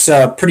it takes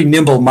a pretty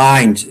nimble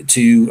mind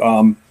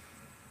to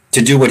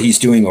do what he's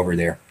doing over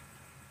there.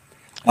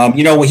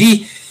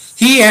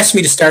 He asked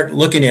me to start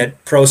looking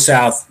at Pro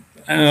South,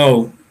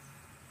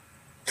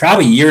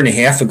 probably a year and a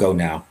half ago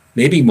now,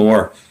 maybe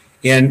more.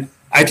 And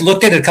I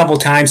looked at it a couple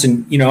of times,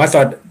 and I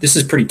thought this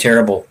is pretty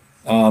terrible.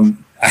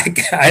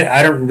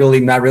 I don't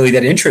not really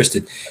that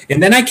interested.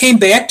 And then I came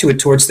back to it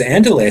towards the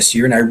end of last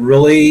year, and I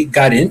really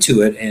got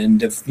into it,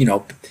 and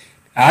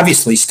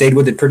obviously stayed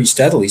with it pretty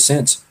steadily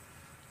since.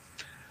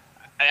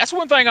 That's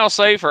one thing I'll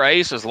say for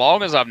Ace, as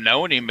long as I've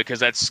known him, because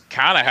that's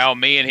kind of how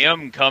me and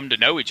him come to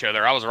know each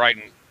other. I was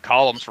writing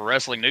columns for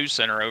Wrestling News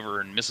Center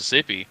over in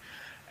Mississippi,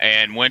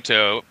 and went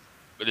to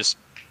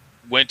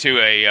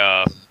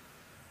a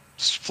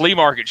flea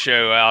market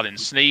show out in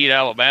Sneed,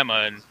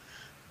 Alabama, and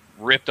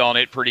ripped on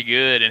it pretty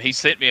good. And he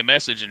sent me a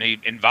message, and he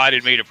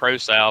invited me to Pro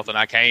South, and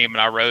I came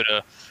and I wrote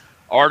a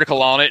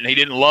article on it, and he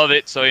didn't love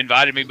it, so he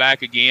invited me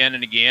back again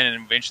and again,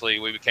 and eventually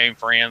we became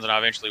friends, and I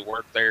eventually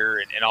worked there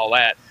and all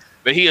that.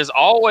 But he has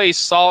always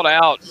sought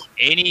out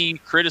any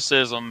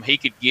criticism he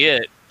could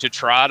get to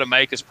try to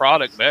make his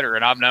product better.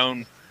 And I've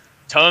known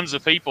tons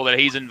of people that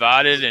he's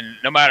invited, and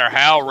no matter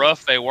how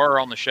rough they were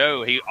on the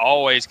show, he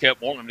always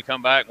kept wanting them to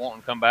come back,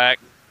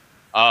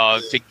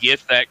 to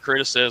get that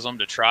criticism,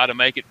 to try to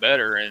make it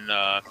better. And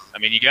I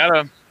mean, you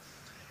gotta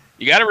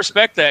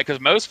respect that, because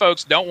most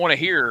folks don't want to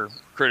hear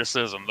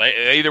criticism.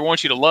 They either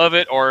want you to love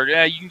it, or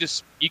you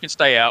can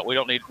stay out. We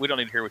don't need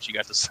to hear what you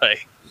got to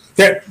say.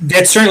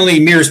 That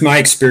certainly mirrors my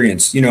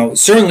experience.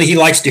 Certainly he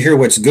likes to hear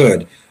what's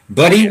good,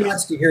 but he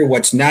wants to hear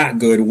what's not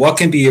good, what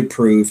can be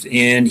improved,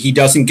 and he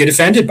doesn't get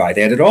offended by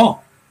that at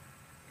all.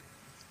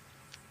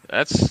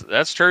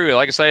 That's true.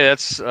 Like I say,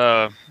 that's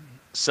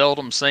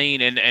seldom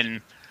seen,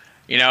 and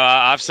you know,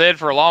 I've said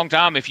for a long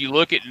time, if you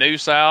look at New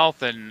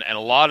South and a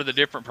lot of the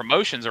different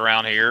promotions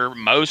around here,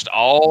 most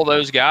all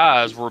those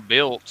guys were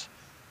built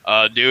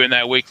doing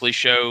that weekly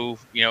show,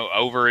 you know,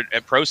 over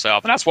at Pro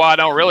South. And that's why I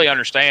don't really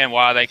understand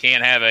why they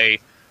can't have a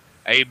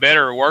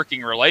better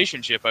working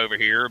relationship over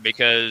here,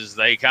 because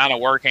they kind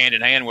of work hand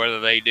in hand, whether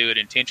they do it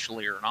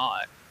intentionally or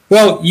not.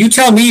 Well, you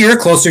tell me, you're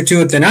closer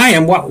to it than I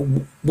am.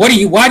 Why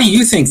do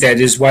you think that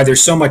is? Why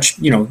there's so much,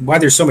 why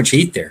there's so much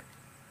heat there?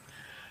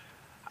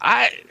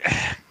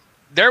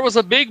 There was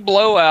a big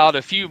blowout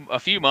a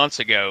few months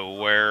ago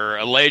where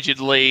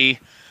allegedly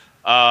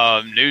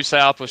New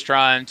South was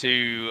trying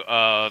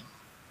to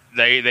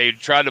they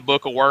tried to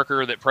book a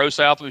worker that Pro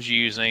South was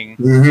using,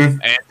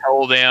 and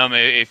told them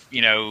if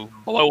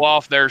blow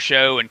off their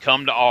show and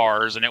come to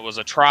ours, and it was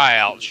a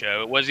tryout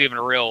show. It wasn't even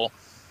a real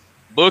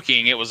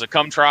booking. It was a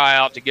come try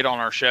out to get on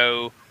our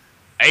show.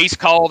 Ace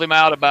called him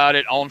out about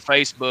it on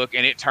Facebook,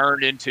 and it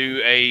turned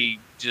into a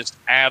just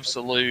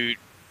absolute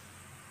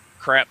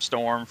crap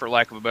storm, for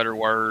lack of a better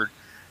word.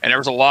 And there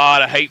was a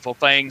lot of hateful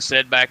things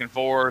said back and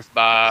forth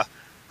by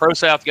Pro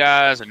South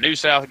guys and New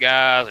South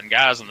guys and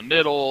guys in the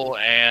middle,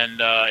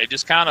 and it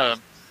just kind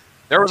of,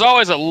 there was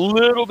always a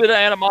little bit of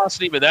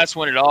animosity, but that's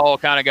when it all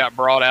kind of got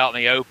brought out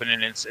in the open,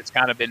 and it's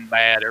kind of been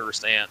bad ever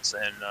since.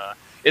 And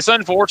it's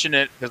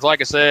unfortunate because,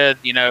 like I said,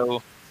 they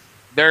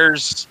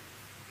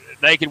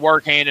could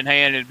work hand in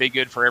hand and it'd be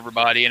good for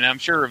everybody. And I'm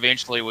sure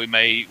eventually we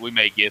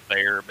may get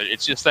there, but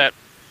it's just that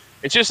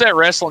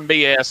wrestling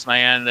BS,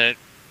 man, that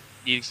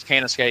you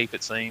can't escape,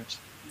 it seems.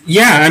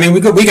 Yeah, I mean,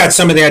 we got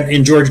some of that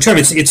in Georgia too.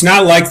 It's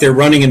not like they're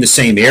running in the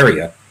same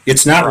area.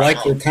 It's not like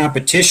they're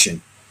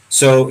competition.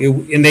 So,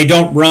 and they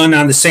don't run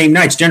on the same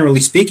nights, generally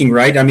speaking,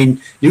 right? I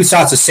mean, New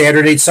South's a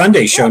Saturday,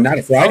 Sunday show, not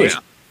a Friday show.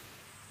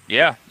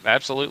 Yeah,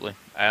 absolutely.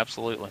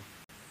 Absolutely.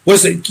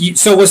 Was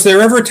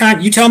there ever a time,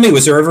 you tell me,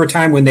 was there ever a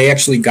time when they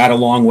actually got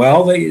along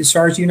well, as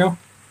far as you know?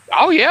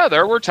 Oh yeah,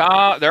 there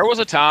was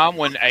a time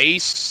when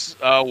Ace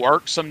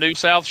worked some New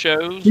South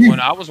shows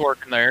when I was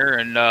working there,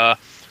 and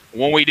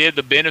when we did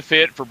the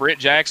benefit for Britt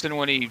Jackson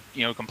when he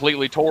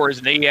completely tore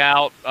his knee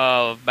out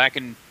back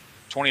in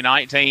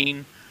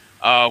 2019,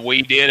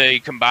 we did a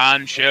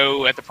combined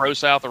show at the Pro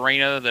South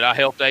Arena that I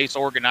helped Ace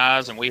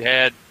organize, and we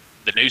had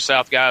the New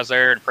South guys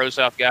there and Pro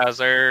South guys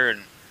there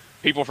and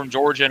people from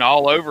Georgia and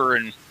all over,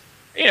 and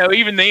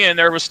even then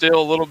there was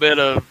still a little bit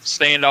of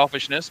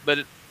standoffishness,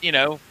 but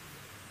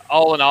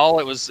all in all,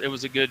 it was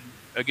a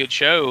good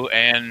show.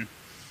 And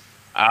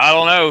I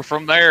don't know,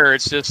 from there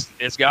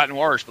it's gotten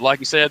worse. But like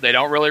you said, they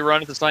don't really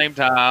run at the same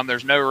time.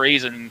 There's no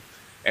reason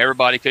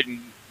everybody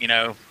couldn't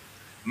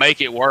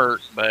make it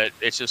work, but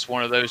it's just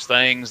one of those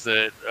things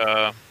that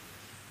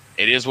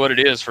it is what it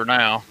is for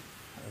now.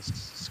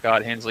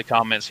 Scott Hensley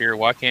comments here,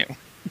 why can't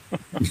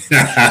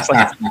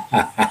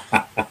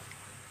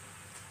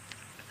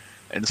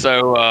and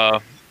so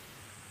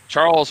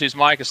Charles, whose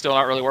mic is still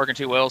not really working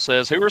too well,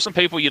 says, who are some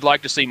people you'd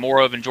like to see more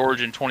of in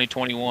Georgia in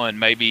 2021?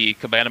 Maybe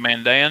Cabana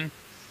Man Dan?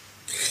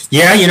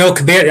 Yeah,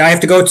 I have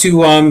to go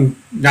to,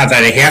 not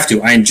that I have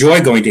to, I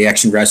enjoy going to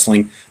Action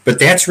Wrestling, but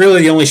that's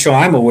really the only show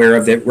I'm aware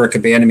of where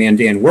Cabana Man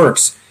Dan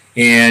works.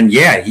 And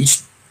yeah,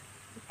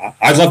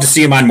 I'd love to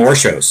see him on more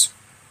shows.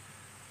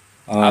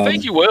 I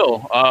think you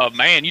will.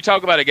 Man, you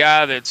talk about a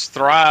guy that's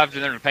thrived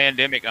during the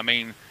pandemic. I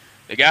mean,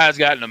 the guy's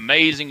got an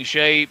amazing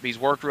shape. He's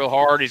worked real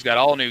hard. He's got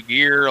all new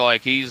gear.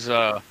 Like he's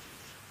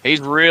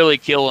really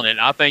killing it.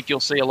 I think you'll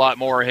see a lot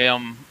more of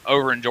him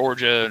over in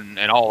Georgia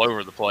and all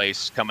over the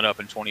place coming up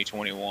in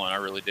 2021. I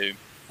really do.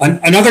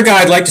 Another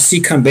guy I'd like to see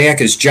come back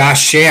is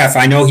Josh Schaff.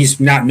 I know he's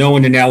not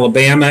known in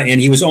Alabama,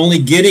 and he was only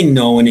getting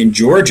known in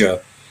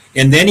Georgia,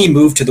 and then he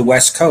moved to the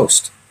West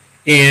Coast.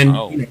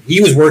 And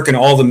he was working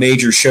all the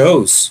major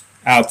shows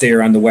out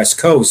there on the West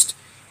Coast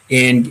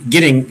and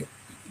getting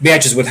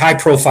matches with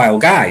high-profile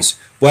guys.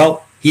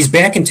 Well, he's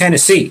back in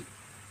Tennessee,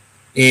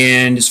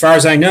 and as far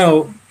as I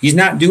know, he's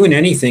not doing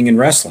anything in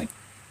wrestling.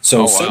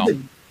 So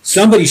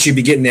somebody should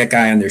be getting that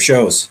guy on their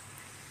shows.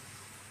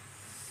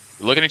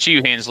 Looking at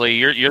you, Hensley.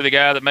 You're the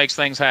guy that makes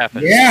things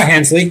happen. Yeah,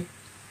 Hensley.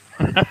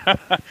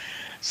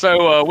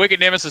 So Wicked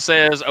Nemesis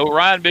says,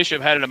 Ryan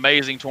Bishop had an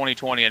amazing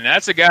 2020, and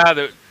that's a guy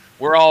that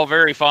we're all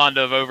very fond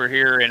of over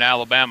here in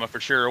Alabama for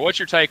sure. What's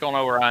your take on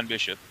Ryan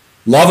Bishop?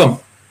 Love him.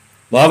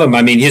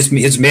 I mean,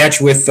 his match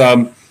with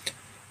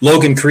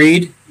Logan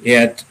Creed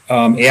at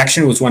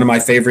Action was one of my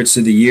favorites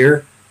of the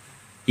year.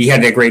 He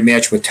had that great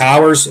match with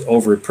Towers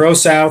over at Pro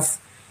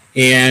South,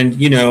 and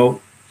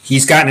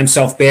he's gotten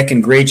himself back in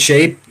great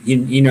shape.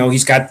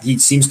 He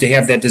seems to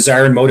have that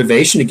desire and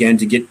motivation again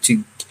to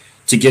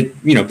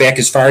get back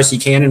as far as he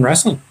can in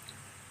wrestling.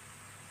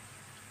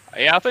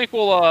 Yeah, I think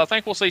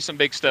we'll see some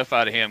big stuff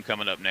out of him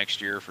coming up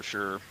next year for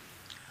sure.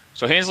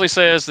 So Hensley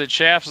says that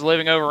Shaft's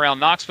living over around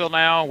Knoxville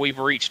now. We've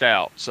reached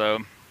out, so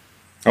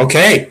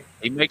okay,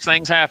 he makes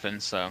things happen.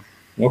 So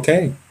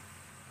okay.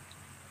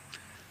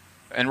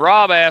 And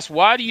Rob asked,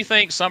 why do you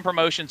think some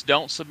promotions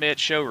don't submit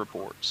show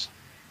reports?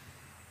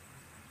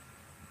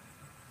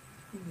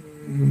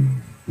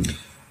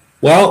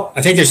 Well,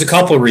 I think there's a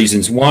couple of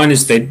reasons. One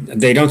is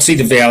they don't see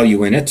the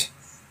value in it,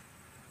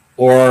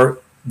 or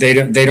they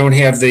don't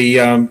have the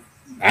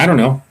I don't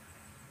know.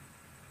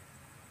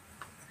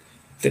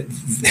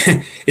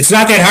 It's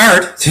not that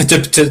hard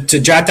to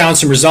jot down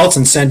some results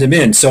and send them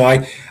in. So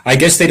I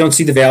guess they don't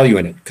see the value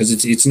in it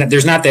because it's not,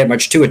 there's not that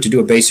much to it to do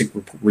a basic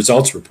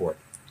results report.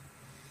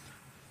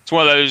 It's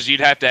one of those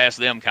you'd have to ask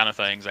them kind of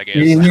things, I guess.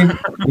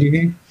 Mm-hmm.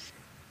 Mm-hmm.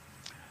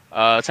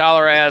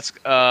 Tyler asks,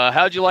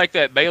 how'd you like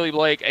that Bailey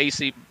Blake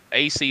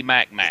AC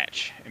Mac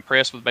match?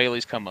 Impressed with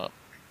Bailey's come up?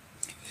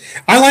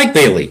 I like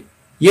Bailey.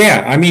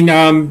 Yeah, I mean,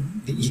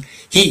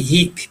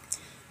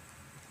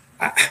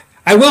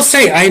 I will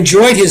say I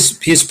enjoyed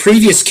his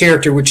previous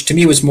character, which to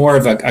me was more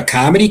of a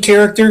comedy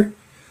character,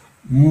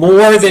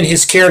 more than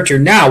his character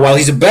now. While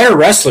he's a better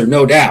wrestler,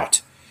 no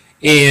doubt,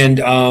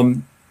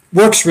 and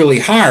works really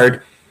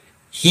hard,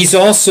 he's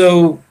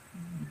also,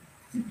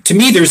 to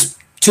me, there's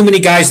too many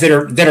guys that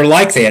are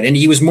like that, and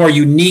he was more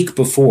unique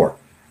before.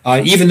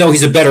 Even though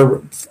he's a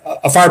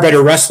far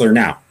better wrestler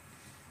now.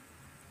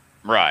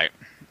 Right,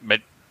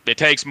 but it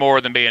takes more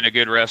than being a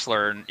good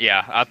wrestler. And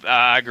yeah,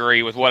 I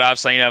agree with what I've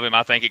seen of him.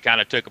 I think it kind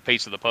of took a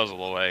piece of the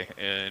puzzle away,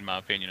 in my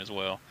opinion, as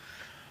well.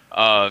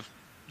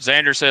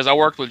 Xander says, I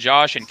worked with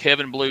Josh and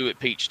Kevin Blue at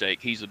Peach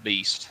Steak. He's a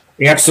beast.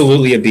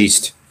 Absolutely a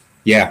beast.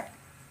 Yeah.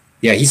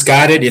 Yeah, he's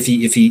got it. If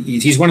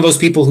he's one of those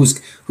people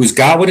who's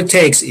got what it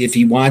takes, if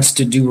he wants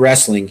to do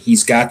wrestling,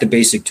 he's got the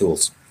basic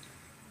tools.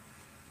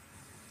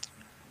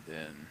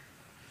 Then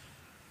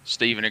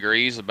Steven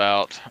agrees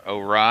about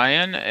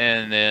Orion,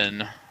 and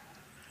then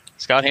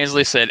Scott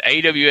Hensley said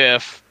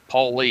AWF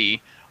Paul Lee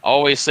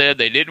always said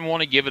they didn't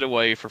want to give it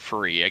away for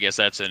free. I guess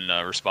that's in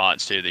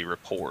response to the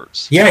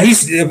reports. Yeah,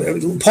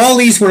 Paul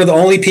Lee's one of the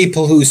only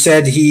people who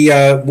said he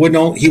would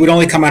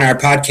only come on our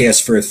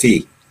podcast for a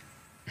fee.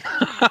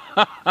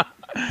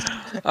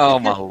 Oh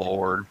my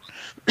Lord!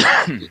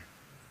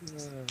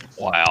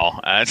 Wow.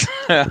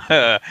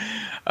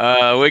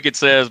 Wicked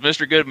says,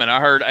 Mr. Goodman,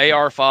 I heard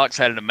A.R. Fox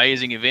had an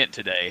amazing event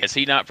today. Has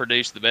he not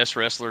produced the best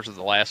wrestlers of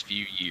the last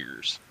few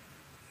years?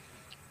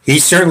 He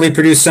certainly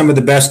produced some of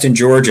the best in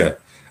Georgia.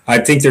 I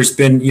think there's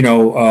been,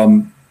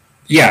 and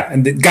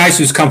the guys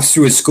who's come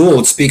through his school,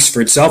 it speaks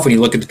for itself when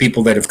you look at the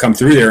people that have come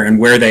through there and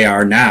where they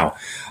are now.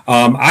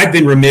 I've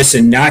been remiss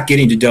in not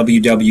getting to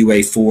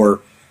WWA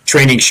for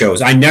training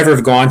shows. I never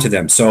have gone to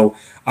them. So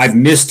I've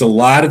missed a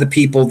lot of the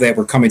people that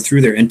were coming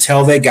through there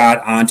until they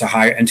got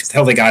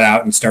until they got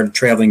out and started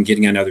traveling and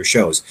getting on other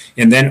shows.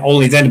 And then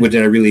only then did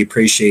I really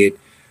appreciate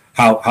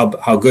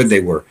how good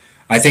they were.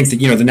 I think that,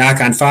 the knock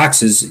on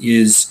Fox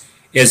is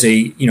as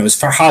a, as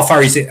far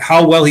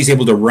how well he's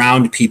able to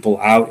round people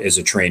out as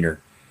a trainer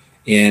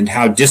and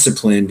how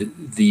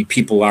disciplined the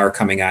people are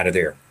coming out of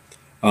there.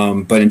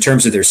 But in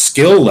terms of their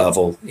skill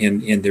level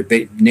and their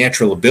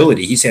natural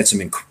ability, he's had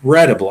some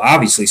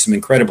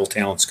incredible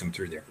talents come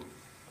through there.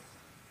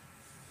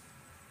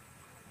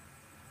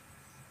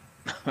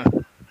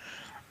 All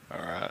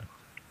right.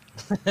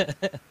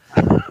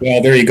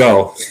 Well, there you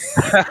go.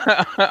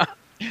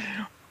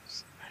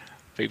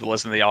 People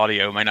listening to the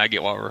audio may not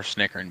get why we're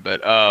snickering,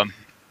 but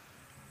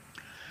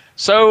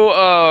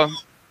so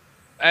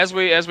as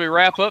we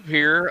wrap up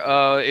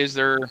here, is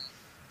there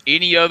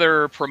any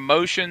other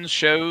promotions,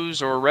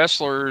 shows, or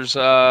wrestlers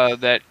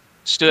that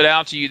stood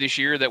out to you this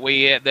year that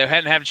that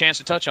hadn't had a chance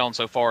to touch on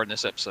so far in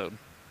this episode?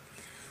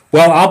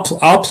 Well,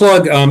 I'll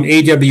plug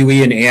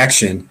AWE in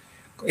action.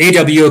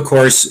 AW, of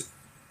course,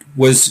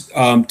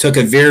 took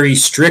a very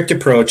strict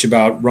approach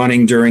about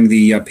running during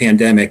the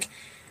pandemic,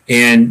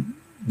 and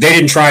they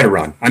didn't try to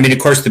run. I mean, of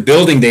course, the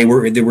building they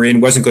were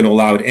in wasn't going to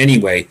allow it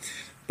anyway,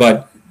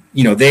 but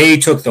they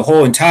took the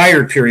whole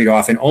entire period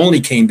off and only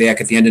came back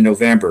at the end of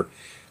November.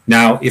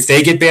 Now, if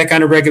they get back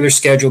on a regular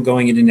schedule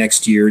going into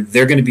next year,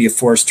 they're going to be a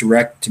force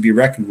to be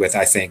reckoned with,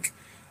 I think,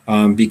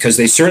 because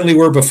they certainly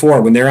were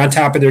before. When they're on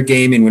top of their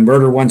game and when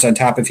Murder One's on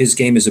top of his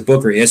game as a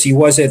booker, as he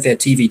was at that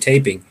TV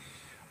taping,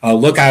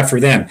 look out for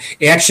them.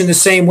 Action the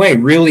same way,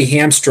 really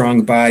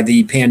hamstrung by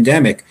the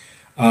pandemic,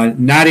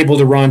 not able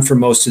to run for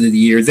most of the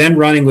year, then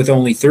running with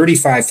only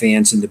 35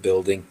 fans in the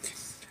building.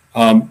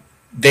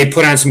 They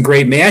put on some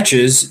great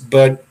matches,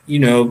 but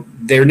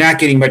they're not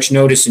getting much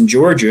notice in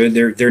Georgia.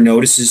 Their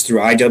notice is through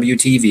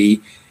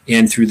IWTV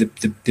and through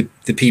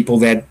the people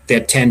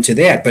that tend to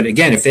that. But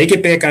again, if they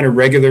get back on a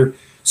regular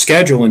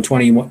schedule in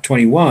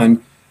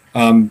 2021,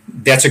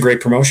 that's a great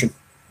promotion.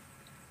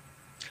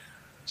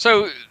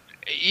 So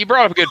you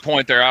brought up a good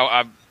point there.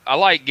 I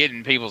like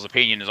getting people's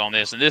opinions on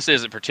this, and this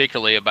isn't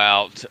particularly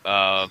about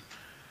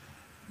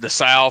the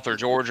South or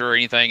Georgia or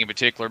anything in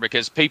particular,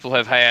 because people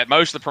have had,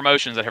 most of the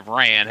promotions that have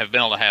ran have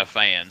been able to have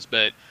fans.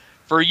 But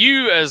for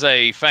you as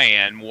a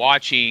fan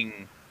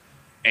watching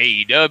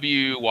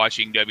AEW,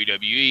 watching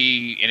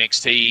WWE,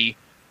 NXT,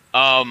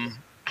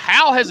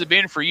 how has it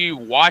been for you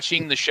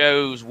watching the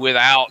shows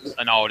without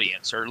an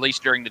audience, or at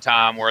least during the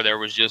time where there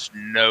was just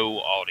no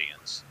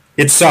audience?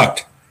 It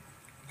sucked.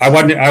 I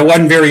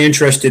wasn't very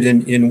interested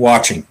in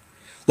watching.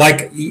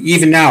 Like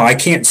even now, I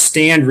can't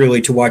stand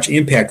really to watch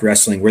Impact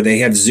Wrestling where they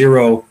have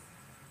zero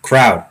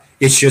crowd.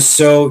 It's just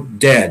so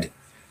dead.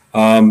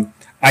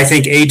 I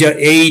think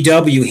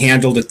AEW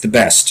handled it the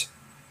best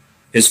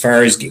as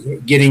far as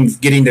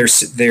getting their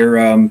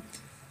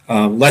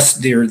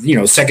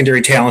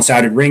secondary talents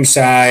out at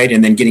ringside,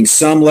 and then getting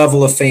some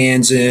level of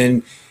fans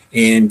in,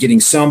 and getting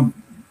some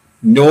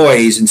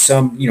noise and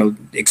some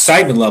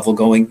excitement level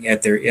going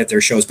at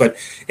their shows. But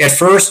at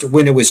first,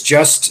 when it was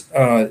just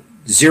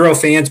zero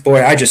fans,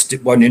 boy, I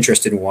just wasn't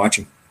interested in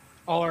watching.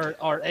 Are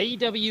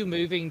AEW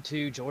moving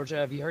to Georgia?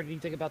 Have you heard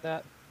anything about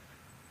that?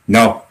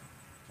 No,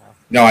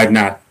 no, I've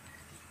not.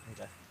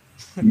 Okay.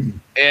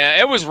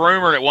 Yeah, it was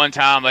rumored at one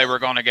time they were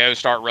going to go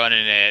start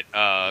running at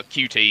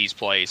QT's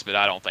place, but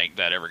I don't think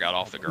that ever got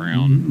off the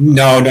ground.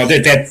 No,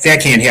 that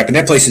can't happen.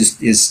 That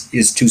place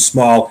is too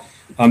small.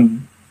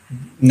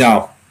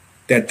 No,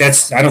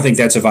 that's I don't think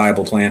that's a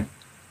viable plan.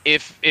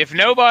 If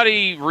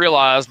nobody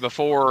realized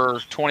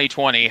before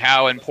 2020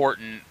 how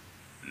important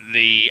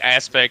the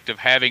aspect of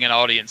having an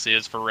audience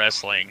is for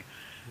wrestling,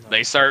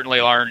 they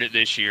certainly learned it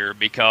this year,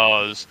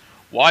 because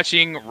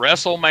watching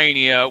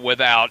WrestleMania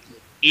without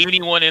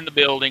anyone in the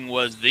building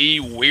was the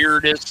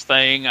weirdest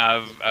thing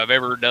I've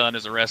ever done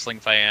as a wrestling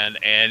fan,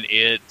 and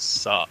it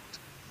sucked.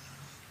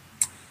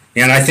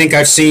 And I think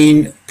I've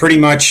seen pretty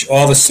much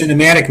all the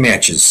cinematic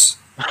matches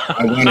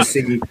I want to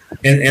see,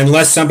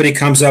 unless somebody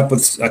comes up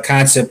with a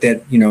concept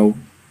that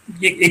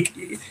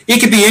it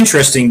could be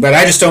interesting, but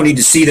I just don't need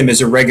to see them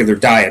as a regular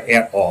diet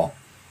at all.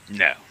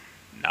 No,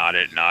 not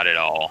at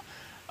all.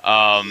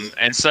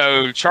 And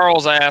so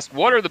Charles asked,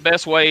 what are the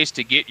best ways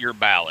to get your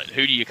ballot?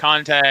 Who do you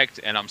contact?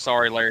 And I'm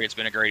sorry, Larry, it's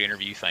been a great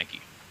interview. Thank you.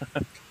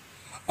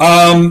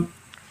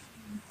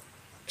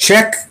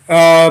 Check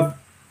the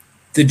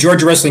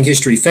Georgia Wrestling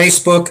History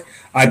Facebook.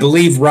 I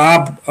believe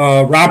Rob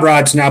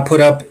Rod's now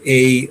put up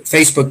a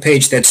Facebook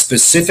page that's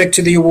specific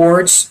to the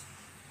awards,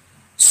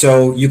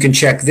 so you can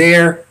check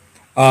there.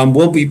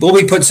 We'll be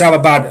putting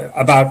something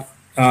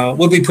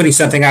we'll be putting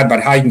something out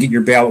about how you can get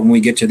your ballot when we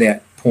get to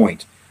that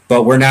point,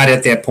 but we're not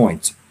at that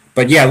point.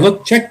 But yeah,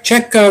 look, check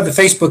the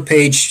Facebook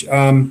page.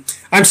 I'm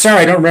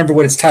sorry, I don't remember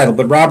what it's titled,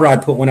 but Rob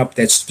Rod put one up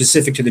that's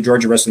specific to the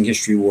Georgia Wrestling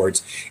History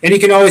Awards. And you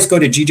can always go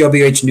to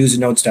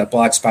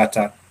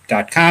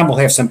gwhnewsandnotes.blogspot.com. We'll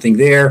have something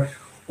there.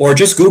 Or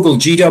just Google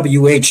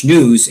GWH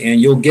News and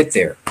you'll get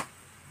there.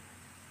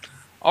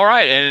 All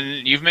right,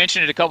 and you've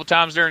mentioned it a couple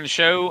times during the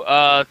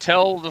show.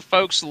 Tell the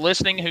folks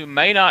listening who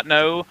may not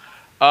know,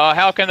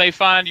 how can they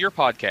find your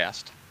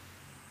podcast?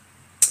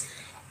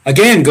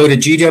 Again, go to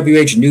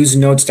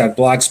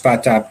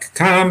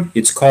gwhnewsandnotes.blogspot.com.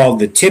 It's called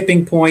The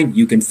Tipping Point.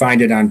 You can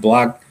find it on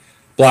Blog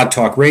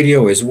Talk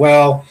Radio as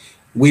well.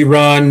 We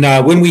run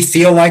when we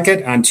feel like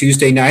it on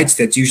Tuesday nights.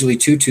 That's usually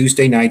 2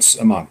 Tuesday nights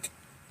a month.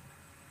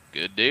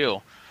 Good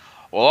deal.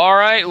 Well, all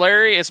right,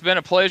 Larry, it's been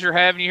a pleasure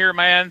having you here,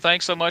 man.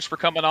 Thanks so much for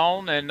coming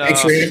on. And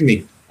thanks for having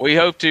me. We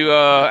hope to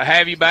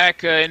have you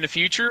back in the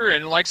future,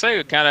 and like I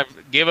say, kind of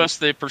give us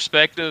the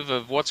perspective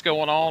of what's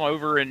going on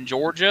over in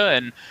Georgia.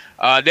 And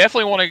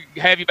definitely want to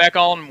have you back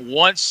on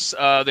once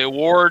the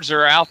awards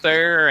are out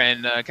there,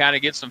 and kind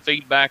of get some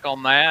feedback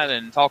on that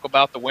and talk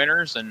about the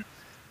winners and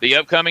the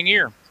upcoming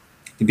year.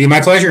 It'd be my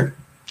pleasure.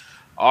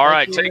 All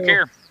right, take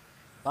care.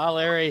 Bye,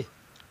 Larry.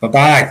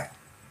 Bye-bye.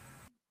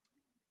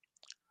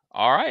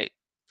 All right.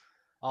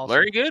 Awesome.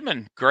 Larry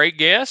Goodman, great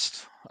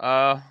guest.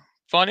 Fun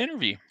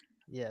interview.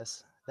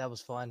 Yes, that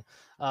was fun.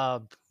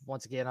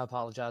 Once again, I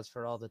apologize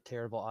for all the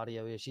terrible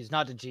audio issues.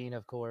 Not to Gene,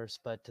 of course,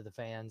 but to the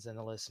fans and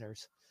the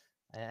listeners,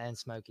 and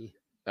Smokey.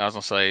 I was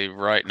gonna say,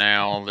 right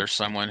now there's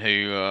someone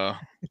who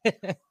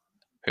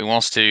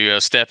wants to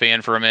step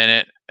in for a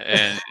minute,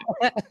 and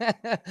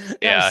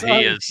yeah,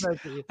 he is.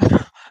 Smokey.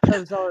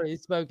 I'm sorry,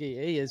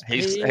 Smokey. He is.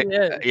 He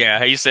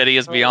said he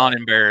is beyond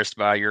embarrassed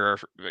by your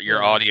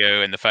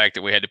audio and the fact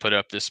that we had to put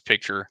up this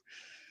picture.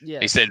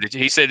 Yes.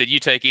 He said that you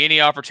take any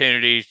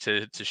opportunity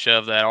to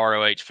shove that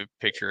ROH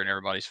picture in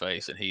everybody's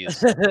face, and he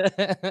is.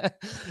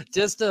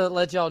 Just to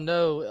let y'all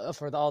know,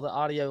 for all the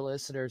audio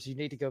listeners, you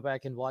need to go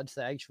back and watch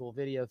the actual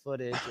video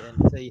footage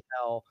and see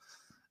how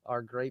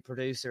our great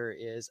producer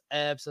is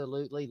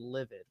absolutely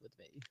livid with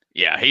me.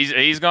 Yeah,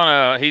 he's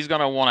gonna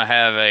want to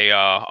have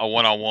a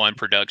one-on-one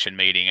production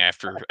meeting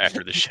after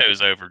the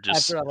show's over.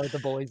 Just after I let the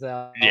boys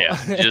out. Yeah,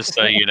 just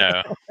so you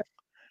know.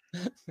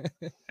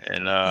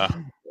 And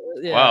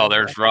wow,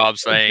 there's Rob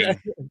saying,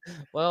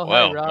 well,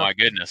 hey, Rob, my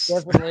goodness,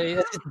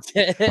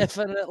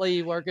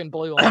 definitely working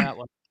blue on that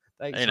one.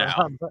 Thanks,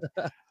 Rob.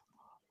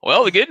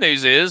 Well, the good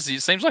news is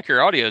it seems like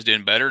your audio is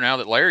doing better now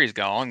that Larry's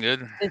gone.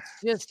 Good. It's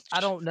just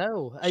I don't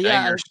know.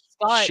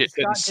 Shit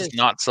couldn't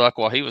not suck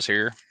while he was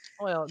here.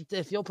 Well,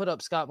 if you'll put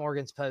up Scott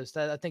Morgan's post,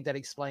 I think that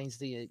explains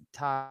the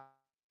entire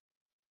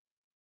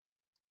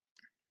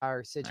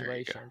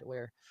situation.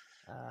 Where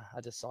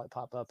I just saw it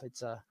pop up.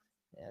 It's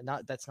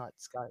that's not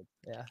Scott.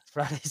 Yeah,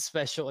 Friday's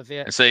special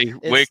event. And see,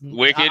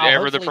 Wicked,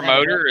 ever the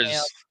promoter,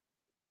 is.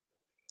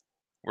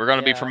 We're going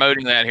to be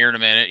promoting that here in a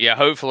minute. Yeah,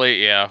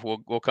 hopefully,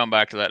 we'll come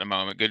back to that in a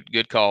moment.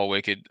 Good call,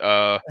 Wicked.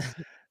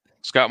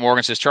 Scott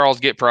Morgan says, Charles,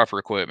 get proper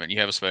equipment. You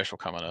have a special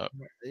coming up.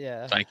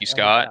 Yeah. Thank you,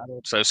 Scott.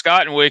 So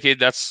Scott and Wicked,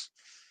 that's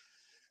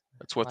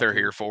what they're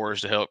here for,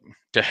 is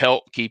to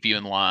help keep you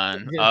in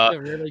line. To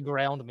really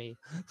ground me.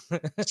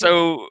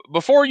 So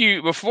before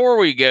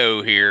we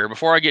go here,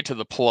 before I get to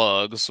the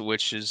plugs,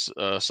 which is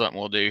something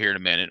we'll do here in a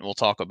minute, we'll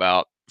talk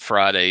about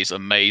Friday's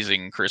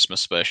amazing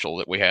Christmas special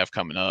that we have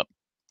coming up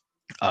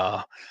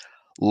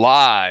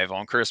live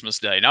on Christmas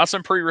Day. Not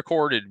some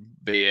pre-recorded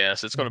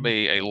BS. It's going to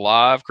be a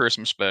live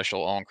Christmas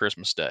special on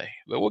Christmas Day,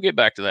 but we'll get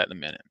back to that in a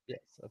minute.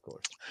 Yes, of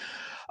course.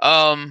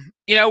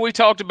 We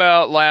talked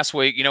about last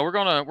week. We're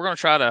gonna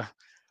try to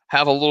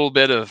have a little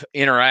bit of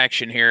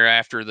interaction here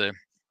after the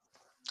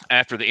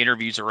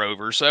interviews are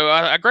over. So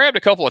I grabbed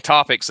a couple of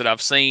topics that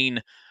I've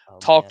seen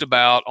talked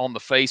about on the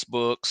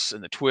Facebooks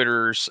and the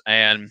Twitters,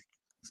 and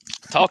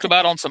talked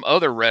about on some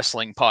other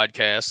wrestling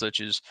podcasts, such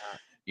as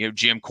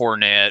Jim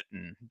Cornette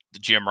and the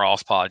Jim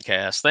Ross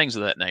podcast, things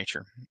of that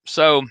nature.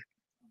 So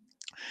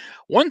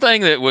one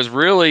thing that was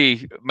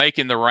really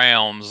making the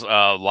rounds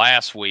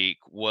last week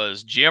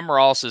was Jim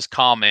Ross's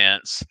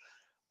comments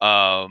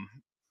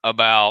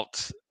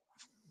about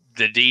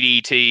the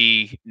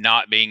DDT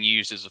not being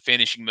used as a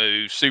finishing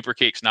move, super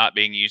kicks not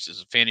being used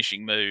as a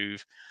finishing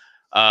move.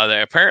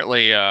 They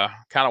apparently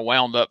kind of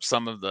wound up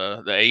some of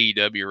the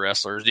AEW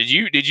wrestlers. Did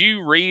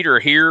you read or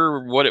hear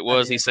what it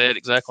was he said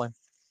exactly?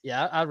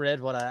 Yeah, I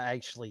read what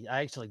I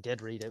actually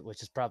did read it,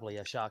 which is probably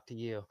a shock to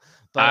you.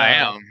 But I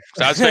am.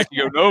 So I expect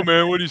you to go, no,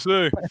 man, what did he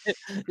say?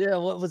 Yeah,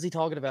 what was he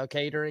talking about?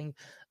 Catering?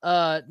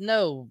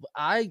 No,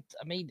 I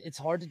mean, it's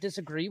hard to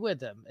disagree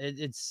with him.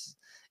 It's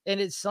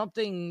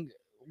something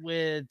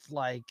with,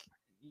 like,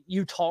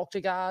 you talk to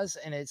guys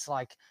and it's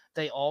like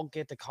they all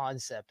get the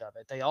concept of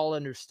it. They all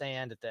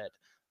understand that,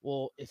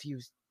 well, if you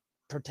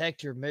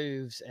protect your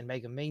moves and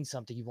make them mean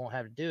something, you won't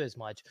have to do as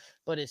much.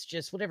 But it's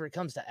just whenever it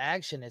comes to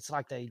action, it's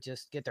like they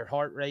just get their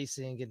heart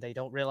racing and they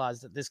don't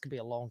realize that this could be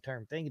a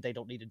long-term thing. They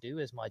don't need to do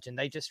as much, and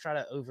they just try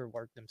to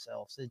overwork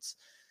themselves. It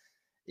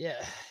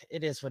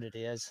is what it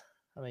is.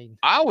 I mean,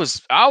 I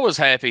was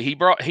happy he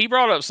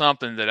brought up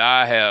something that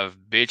I have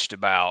bitched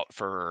about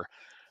for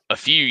a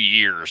few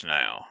years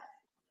now.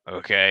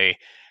 Okay.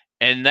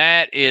 And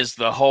that is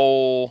the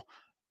whole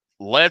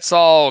let's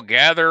all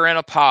gather in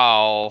a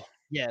pile.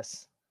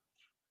 Yes.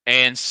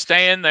 And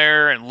stand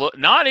there and look,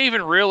 not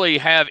even really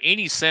have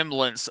any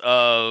semblance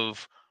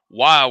of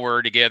why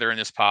we're together in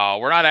this pile.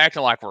 We're not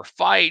acting like we're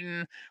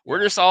fighting.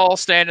 We're just all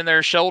standing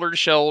there shoulder to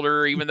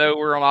shoulder, even though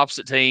we're on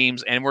opposite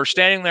teams. And we're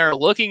standing there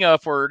looking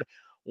upward,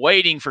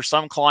 waiting for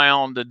some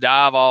clown to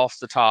dive off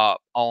the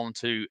top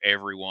onto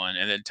everyone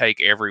and then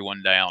take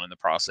everyone down in the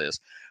process.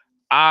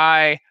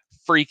 I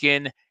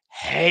freaking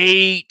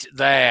hate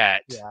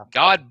that. Yeah.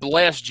 God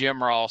bless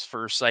Jim Ross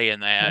for saying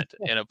that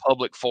in a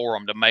public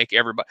forum to make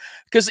everybody,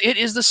 because it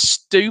is the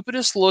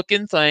stupidest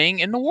looking thing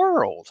in the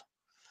world.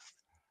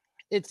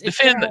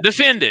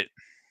 Defend it.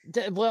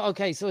 Well,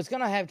 okay, so it's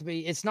gonna have to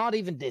be. It's not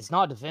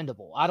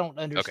defendable. I don't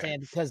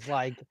understand because,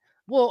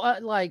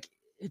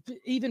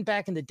 even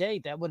back in the day,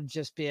 that would have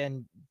just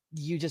been,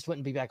 you just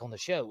wouldn't be back on the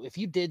show. If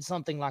you did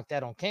something like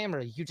that on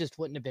camera, you just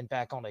wouldn't have been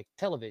back on a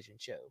television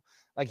show.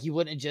 Like, you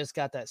wouldn't have just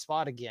got that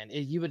spot again.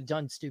 You would have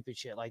done stupid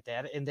shit like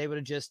that, and they would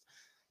have just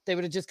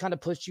kind of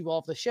pushed you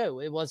off the show.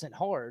 It wasn't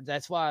hard.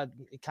 That's why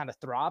it kind of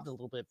thrived a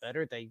little bit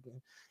better.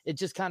 It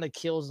just kind of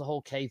kills the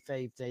whole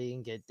kayfabe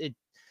thing.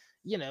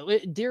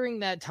 During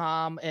that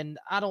time, and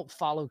I don't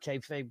follow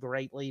kayfabe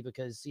greatly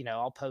because,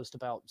 I'll post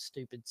about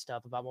stupid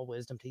stuff about my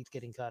wisdom teeth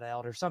getting cut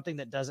out or something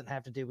that doesn't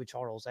have to do with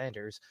Charles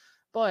Anders.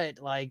 But,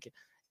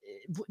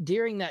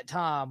 during that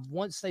time,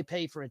 once they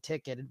pay for a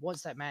ticket and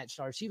once that match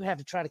starts, you have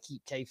to try to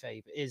keep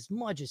kayfabe as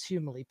much as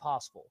humanly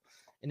possible.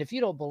 And if you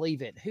don't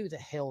believe it, who the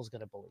hell is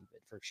going to believe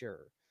it for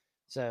sure?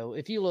 So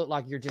if you look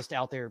like you're just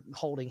out there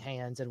holding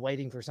hands and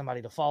waiting for somebody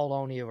to fall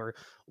on you, or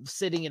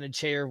sitting in a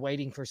chair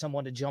waiting for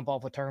someone to jump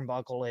off a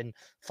turnbuckle and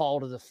fall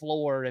to the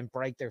floor and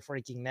break their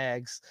freaking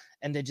necks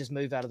and then just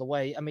move out of the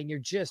way, I mean, you're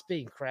just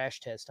being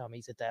crash test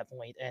dummies at that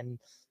point, and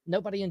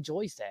nobody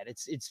enjoys that.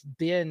 It's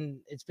been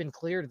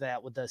clear to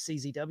that with the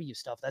CZW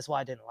stuff. That's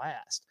why it didn't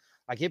last.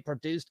 Like, it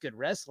produced good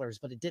wrestlers,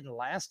 but it didn't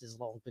last as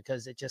long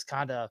because it just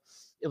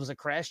it was a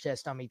crash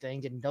test dummy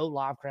thing, and no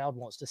live crowd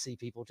wants to see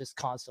people just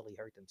constantly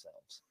hurt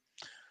themselves.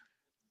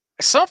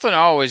 Something I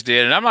always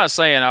did, and I'm not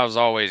saying I was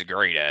always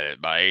great at it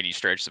by any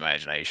stretch of the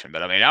imagination,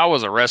 but I mean, I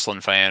was a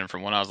wrestling fan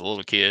from when I was a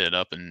little kid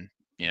up and,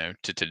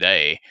 to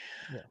today.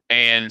 Yeah.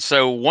 And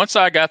so once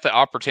I got the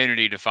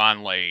opportunity to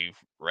finally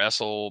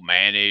wrestle,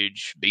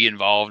 manage, be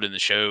involved in the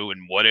show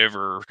in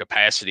whatever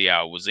capacity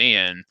I was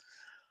in,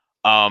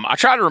 I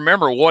try to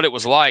remember what it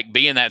was like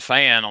being that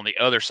fan on the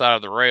other side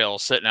of the rail,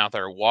 sitting out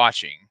there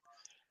watching.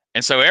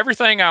 And so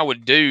everything I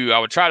would do, I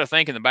would try to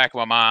think in the back of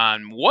my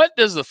mind, what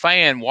does the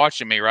fan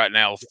watching me right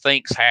now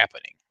think's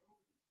happening?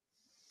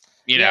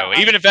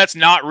 Even if that's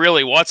not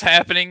really what's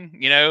happening,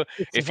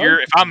 if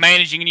I'm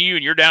managing you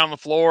and you're down on the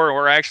floor and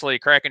we're actually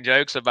cracking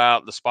jokes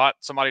about the spot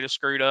somebody just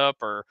screwed up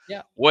or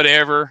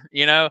whatever,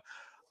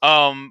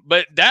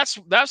 But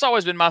that's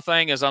always been my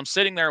thing is I'm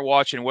sitting there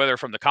watching, whether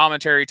from the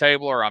commentary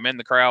table or I'm in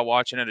the crowd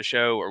watching at a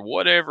show or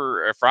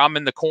whatever, if I'm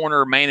in the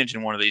corner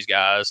managing one of these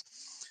guys,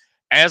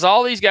 as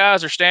all these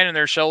guys are standing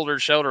there shoulder to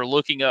shoulder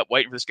looking up,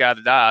 waiting for this guy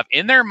to dive,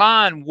 in their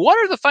mind, what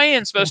are the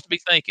fans supposed to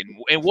be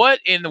thinking? And what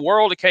in the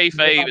world of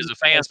kayfabe is a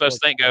fan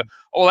supposed to think? Go,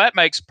 oh, that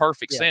makes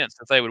perfect sense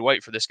that they would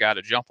wait for this guy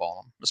to jump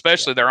on them,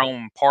 especially their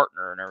own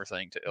partner and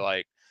everything.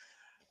 Like,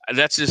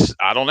 that's just,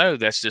 I don't know.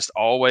 That's just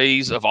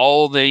always, of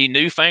all the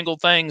newfangled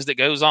things that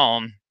goes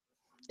on,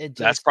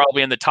 that's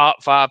probably in the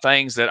top 5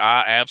 things that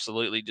I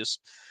absolutely just,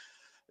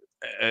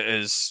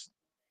 as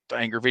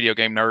angry video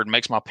game nerd,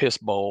 makes my piss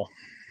boil.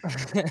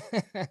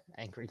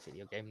 Angry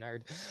video game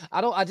nerd.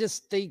 I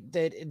just think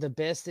that the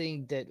best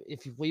thing that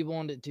if we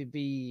want it to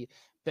be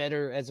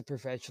better as a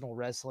professional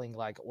wrestling,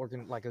 like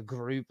a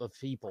group of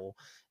people,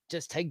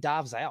 just take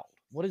dives out.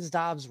 What is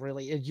dives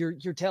really?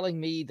 You're telling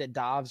me that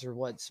dives are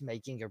what's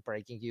making or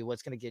breaking you,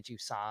 what's going to get you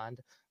signed?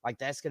 Like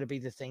that's going to be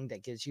the thing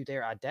that gets you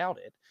there? I doubt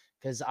it,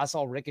 because I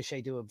saw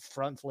Ricochet do a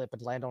front flip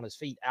and land on his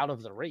feet out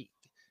of the ring,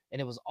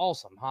 and it was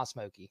awesome. Huh,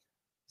 Smokey?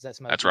 Is that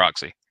Smokey? That's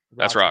Roxy.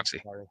 That's Roxy.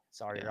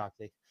 Sorry, yeah.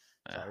 Roxy.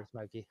 Sorry,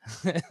 Smokey.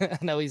 I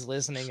know he's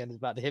listening and is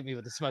about to hit me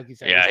with the Smokey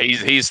face. Yeah,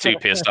 he's too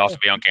pissed off to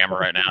be on camera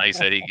right now. He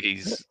said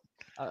he's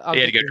he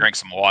had to go drink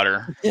some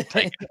water. He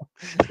said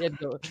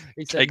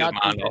take his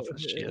mind off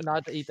of shit.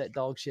 Not to eat that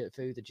dog shit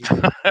food that you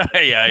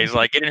yeah, he's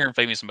like, get in here and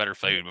feed me some better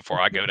food before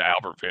I go to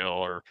Albertville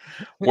or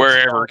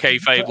wherever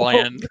kayfabe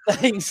land.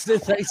 Thanks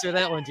for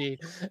that one, G.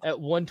 At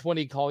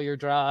 120 Collier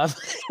Drive.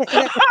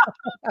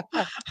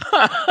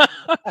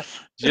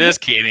 Just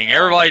kidding.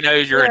 Everybody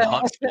knows you're in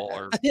Huntsville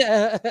or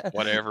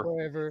whatever.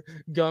 Wherever.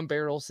 Gun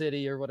Barrel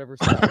City or whatever.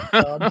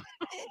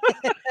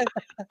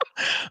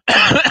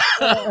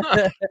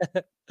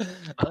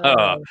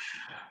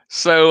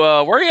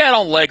 So where are you at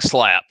on leg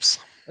slaps?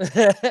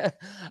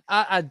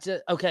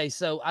 Okay,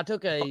 so I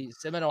took a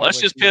seminar. Let's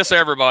just piss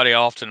everybody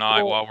off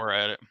tonight while we're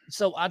at it.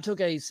 So I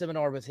took a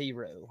seminar with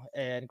Hero,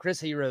 and Chris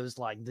Hero is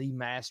like the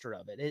master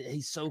of it.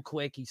 He's so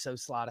quick, he's so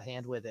sleight of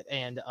hand with it.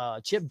 And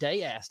Chip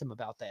Day asked him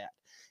about that,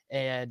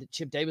 and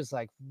Chip Day was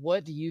like,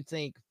 "What do you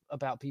think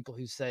about people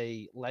who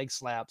say leg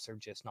slaps are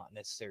just not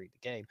necessary to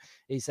the game?"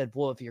 He said,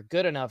 "Well, if you're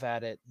good enough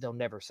at it, they'll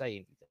never say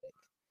anything.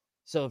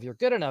 So if you're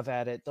good enough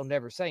at it, they'll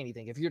never say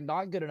anything. If you're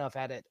not good enough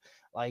at it,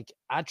 like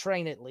I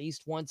train at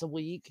least once a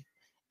week,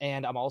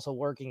 and I'm also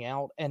working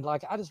out, and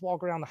like I just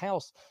walk around the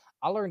house.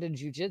 I learned in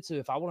jiu-jitsu,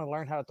 if I want to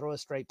learn how to throw a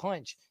straight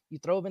punch, you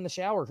throw them in the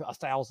shower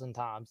 1,000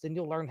 times, then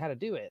you'll learn how to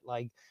do it.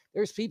 Like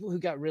there's people who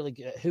got really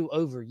good, who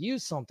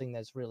overuse something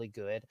that's really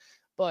good,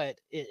 but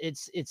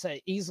it's a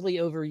easily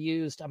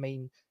overused. I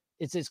mean,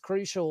 it's as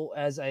crucial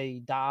as a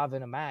dive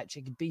in a match.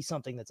 It could be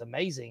something that's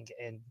amazing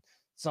and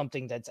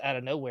something that's out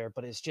of nowhere,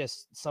 but it's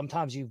just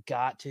sometimes you've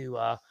got to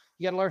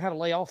learn how to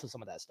lay off of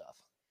some of that stuff.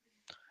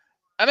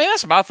 I mean,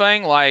 that's my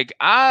thing. Like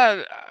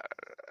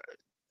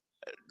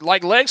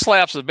like leg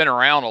slaps have been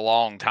around a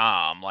long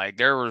time. Like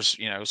there was,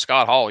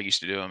 Scott Hall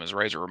used to do them as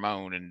Razor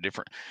Ramon, and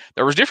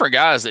there was different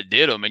guys that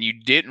did them, and you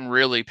didn't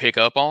really pick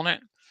up on it.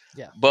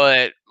 Yeah.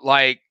 But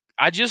like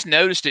I just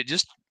noticed it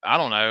I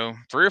don't know,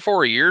 3 or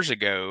 4 years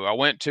ago. I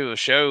went to a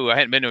show. I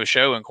hadn't been to a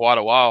show in quite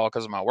a while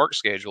because of my work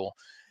schedule.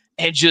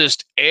 And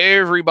just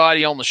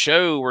everybody on the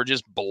show were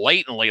just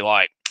blatantly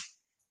like,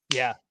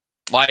 yeah.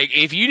 Like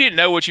if you didn't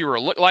know what you were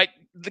like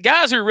the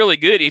guys who are really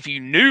good, if you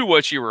knew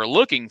what you were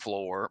looking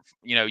for,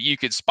 you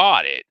could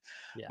spot it,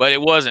 but it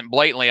wasn't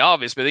blatantly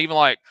obvious. But even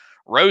like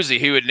Rosie,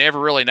 who had never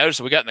really noticed,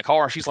 we got in the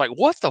car and she's like,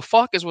 what the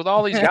fuck is with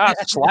all these guys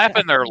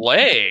slapping their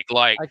leg?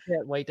 Like, I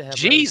can't wait to have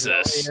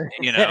Jesus,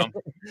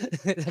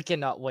 I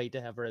cannot wait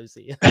to have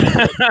Rosie.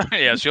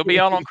 Yeah, she'll be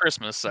on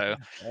Christmas, so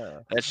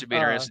that should be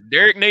interesting.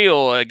 Derek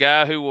Neal, a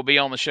guy who will be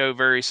on the show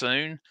very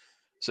soon,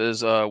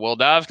 says, well,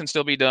 dives can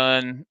still be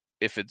done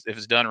if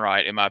it's done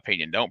right, in my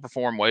opinion. Don't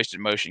perform wasted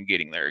motion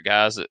getting there.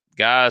 Guys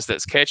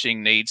that's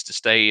catching needs to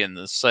stay in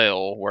the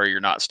cell where you're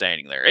not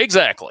standing there.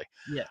 Exactly.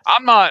 Yes.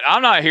 I'm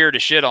not here to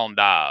shit on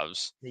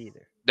dives.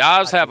 Neither.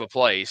 Dives have a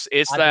place.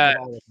 It's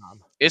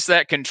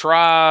that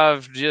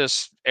contrived,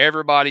 just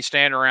everybody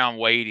standing around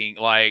waiting.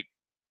 Like,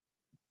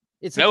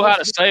 know how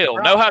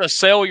to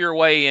sell your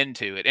way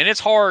into it. And it's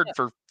hard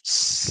for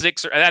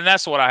and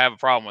that's what I have a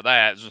problem with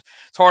that.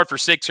 It's hard for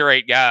 6 or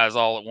 8 guys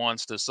all at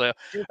once to sell,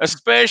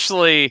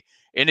 especially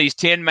in these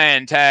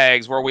 10-man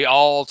tags where we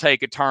all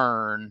take a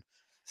turn.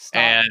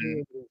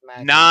 And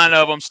 9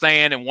 of them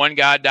stand and one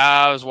guy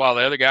dives while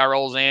the other guy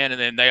rolls in,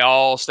 and then they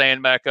all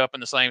stand back up in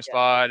the same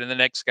spot, and the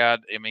next guy,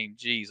 I mean,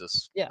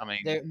 Jesus. Yeah. I mean,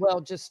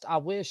 I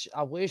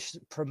wish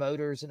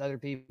promoters and other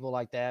people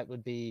like that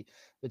would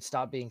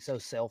stop being so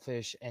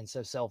selfish and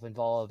so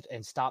self-involved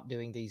and stop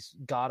doing these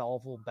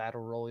god-awful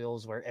battle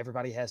royals where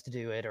everybody has to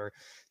do it, or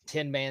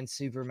 10-man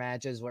super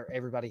matches where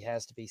everybody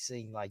has to be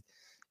seen. Like,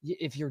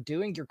 if you're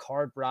doing your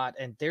card right,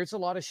 and there's a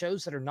lot of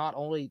shows that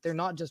are they're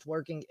not just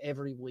working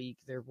every week,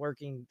 they're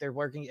working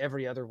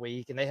every other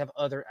week, and they have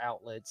other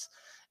outlets.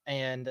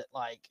 And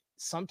like,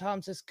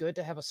 sometimes it's good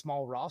to have a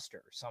small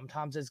roster.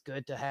 Sometimes it's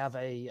good to have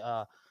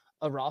a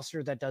a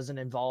roster that doesn't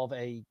involve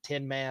a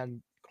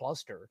 10-man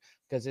cluster,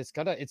 because it's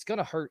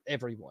gonna hurt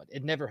everyone.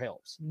 It never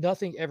helps.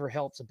 Nothing ever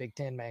helps a big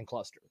 10-man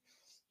cluster.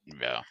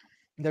 Yeah.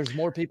 There's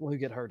more people who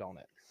get hurt on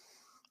it.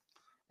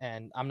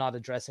 And I'm not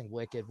addressing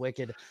Wicked.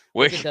 Wicked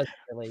Wicked, doesn't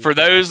really. for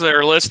those that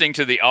are listening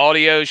to the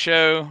audio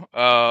show,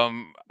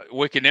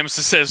 Wicked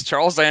Nemesis says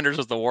Charles Sanders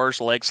is the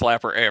worst leg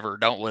slapper ever.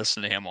 Don't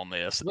listen to him on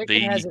this.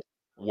 Wicked hasn't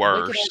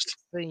Worst.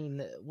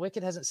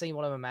 Wicked hasn't seen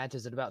one of my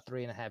matches in about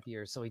 3.5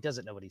 years, so he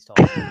doesn't know what he's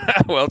talking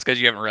about. Well, it's because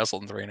you haven't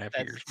wrestled in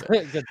 3.5 years.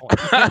 But. Good point.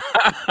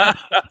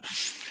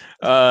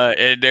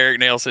 And Derek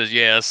Nail says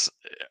yes.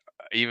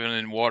 Even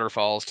in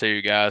waterfalls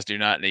too, guys do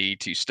not need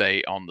to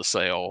stay on the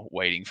sail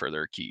waiting for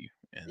their cue.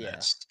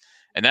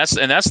 And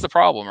that's the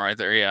problem right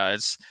there. Yeah,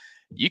 it's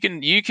you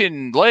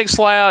can leg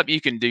slap,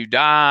 you can do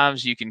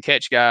dives, you can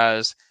catch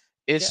guys.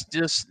 It's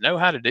just know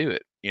how to do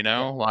it,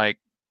 like.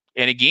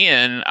 And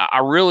again, I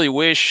really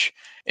wish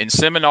in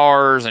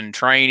seminars and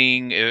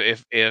training,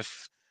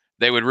 if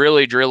they would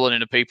really drill it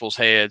into people's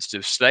heads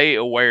to stay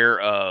aware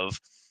of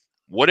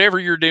whatever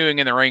you're doing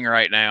in the ring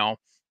right now.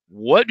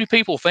 What do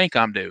people think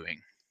I'm doing?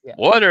 Yeah.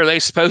 What are they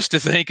supposed to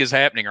think is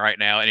happening right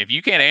now? And if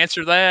you can't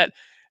answer that,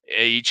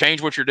 you change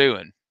what you're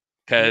doing,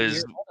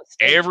 because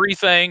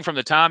everything from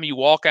the time you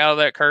walk out of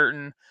that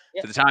curtain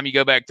to the time you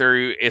go back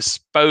through is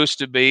supposed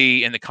to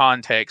be in the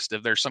context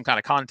of there's some kind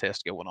of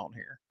contest going on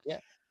here. Yeah.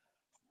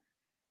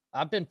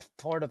 I've been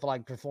part of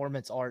like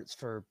performance arts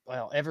for,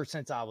 ever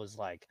since I was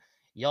like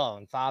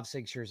young, 5,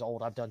 6 years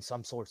old. I've done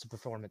some sorts of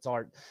performance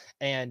art.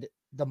 And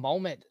the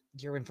moment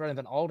you're in front of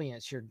an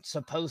audience, you're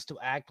supposed to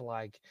act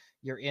like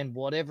you're in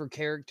whatever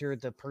character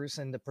the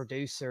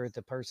producer,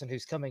 the person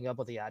who's coming up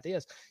with the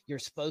ideas, you're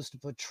supposed to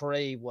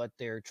portray what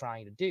they're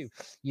trying to do.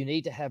 You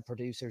need to have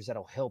producers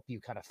that'll help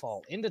you kind of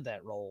fall into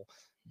that role.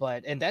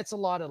 And that's a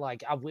lot of I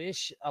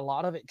wish a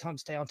lot of it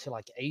comes down to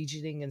like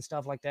aging and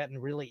stuff like that,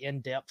 and really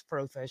in-depth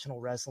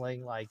professional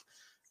wrestling,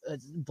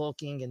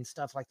 booking and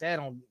stuff like that,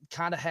 on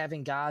kind of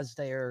having guys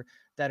there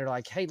that are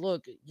like, hey,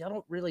 look, y'all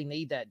don't really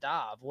need that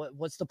dive.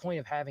 What's the point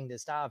of having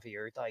this dive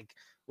here? Like,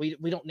 we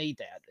don't need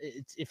that.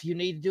 If you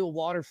need to do a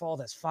waterfall,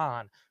 that's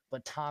fine,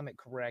 but time it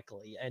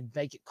correctly and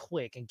make it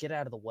quick and get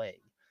out of the way.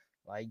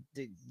 Like,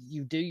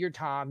 you do your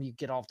time, you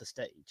get off the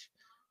stage.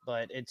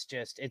 But it's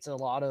a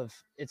lot of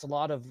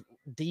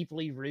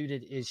deeply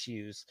rooted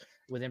issues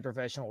within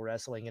professional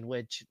wrestling, in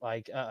which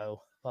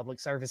public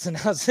service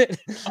announcement.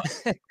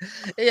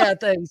 Yeah,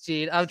 thanks,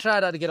 Gene. I'm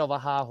trying not to get on my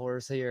high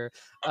horse here.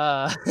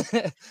 But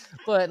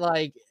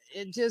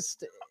it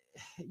just,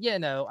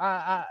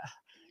 I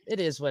it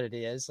is what it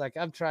is. Like,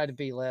 I'm trying to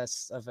be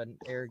less of an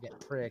arrogant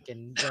prick,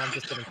 and I'm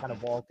just getting kind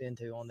of walked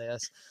into on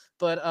this.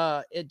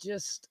 But it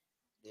just,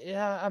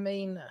 I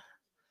mean,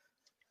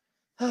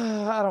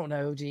 I don't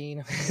know,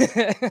 Gene.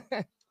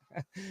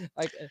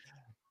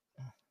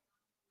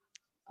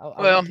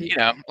 Well,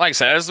 like I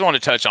said, I just want to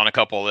touch on a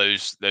couple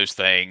of those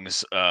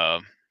things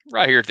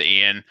right here at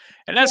the end,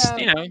 and that's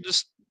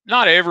just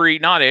not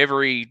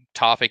every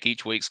topic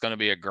each week's going to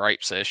be a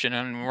great session,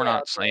 and we're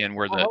not saying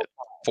we're the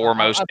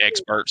foremost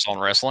experts on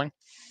wrestling.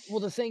 Well,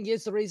 the thing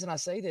is, the reason I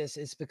say this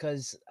is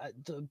because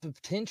the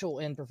potential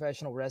in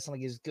professional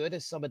wrestling, as good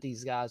as some of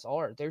these guys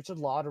are, there's a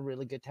lot of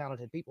really good,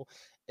 talented people.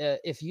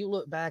 If you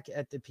look back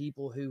at the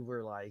people who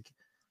were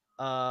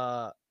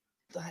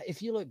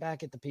if you look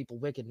back at the people,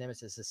 Wicked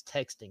Nemesis is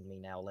texting me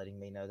now, letting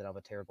me know that I'm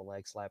a terrible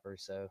leg slapper.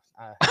 So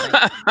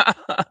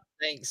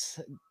thanks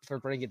for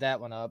bringing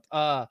that one up.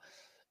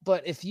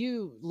 But if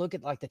you look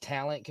at the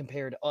talent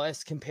compared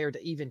to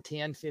even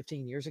 10,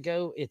 15 years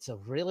ago, it's a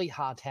really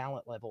high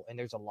talent level. And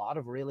there's a lot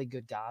of really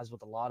good guys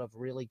with a lot of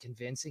really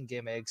convincing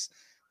gimmicks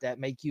that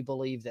make you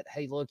believe that,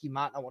 hey, look, you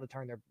might not want to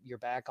turn your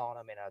back on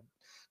them in a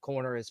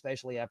corner,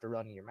 especially after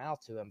running your mouth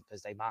to them,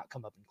 because they might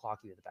come up and clock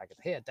you in the back of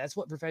the head. That's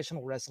what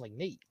professional wrestling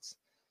needs.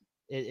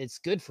 It's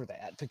good for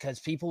that, because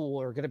people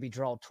are going to be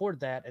drawn toward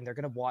that, and they're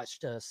going to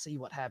watch to see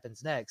what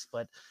happens next.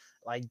 But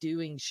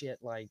doing shit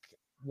like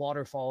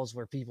waterfalls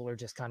where people are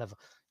just kind of,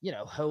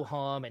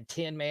 ho-hum, and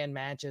 10-man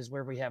matches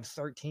where we have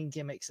 13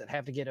 gimmicks that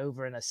have to get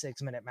over in a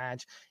 6-minute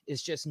match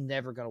is just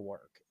never going to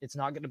work. It's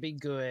not going to be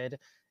good.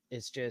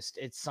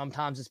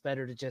 Sometimes it's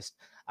better to just,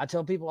 I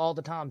tell people all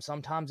the time,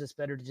 sometimes it's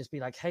better to just be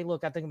like, hey,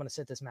 look, I think I'm going to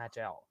sit this match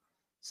out.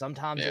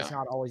 Sometimes it's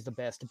not always the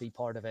best to be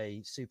part of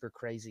a super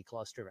crazy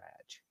cluster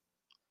match.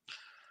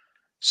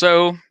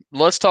 So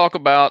let's talk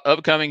about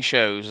upcoming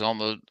shows.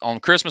 On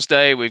Christmas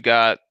Day, we've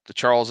got the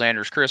Charles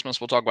Sanders Christmas.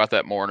 We'll talk about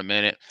that more in a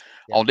minute.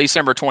 Yep. On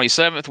December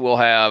 27th, we'll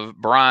have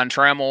Brian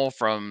Trammell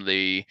from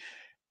the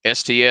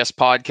STS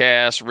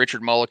podcast,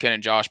 Richard Mulliken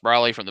and Josh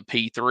Briley from the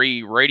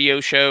P3 radio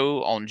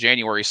show. On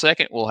January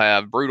 2nd, we'll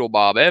have Brutal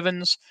Bob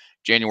Evans.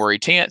 January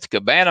 10th,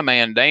 Cabana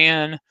Man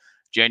Dan.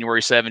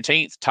 January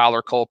 17th,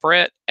 Tyler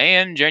Colpret.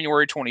 And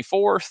January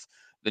 24th,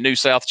 the New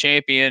South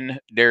champion,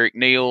 Derek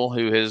Neal,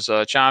 who has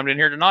chimed in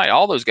here tonight.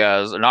 All those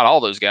guys, not all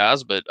those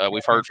guys, but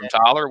we've heard from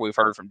Tyler. We've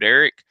heard from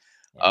Derek.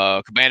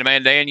 Cabana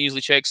Man Dan usually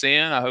checks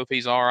in. I hope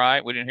he's all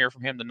right. We didn't hear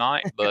from him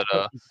tonight, but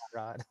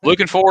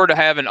looking forward to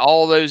having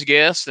all those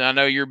guests. And I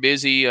know you're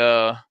busy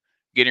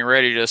getting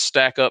ready to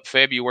stack up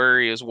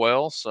February as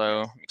well.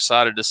 So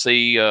excited to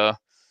see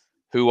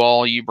who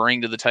all you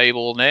bring to the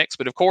table next.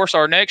 But of course,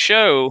 our next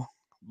show,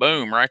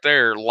 boom, right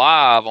there,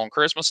 live on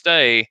Christmas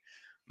Day.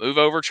 Move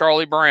over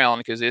Charlie Brown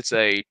because it's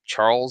a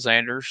Charles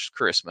Anders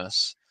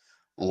Christmas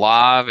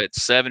live at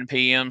 7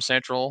 p.m.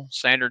 Central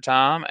Standard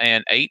Time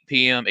and 8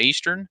 p.m.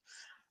 Eastern.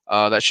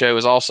 That show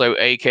is also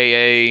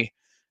AKA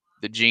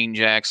the Gene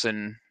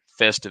Jackson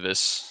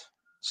Festivus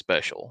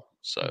special.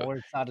 So More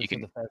excited you for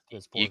can the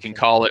Festivus you can portion.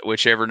 call it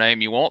whichever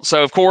name you want.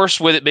 So of course,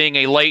 with it being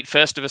a late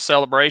Festivus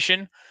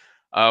celebration,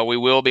 we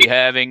will be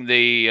having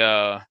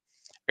the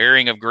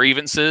airing of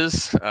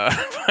grievances.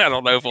 I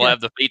don't know if we'll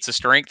have the feats of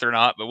strength or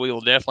not, but we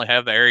will definitely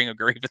have the airing of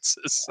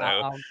grievances.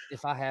 So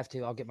If I have to,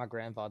 I'll get my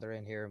grandfather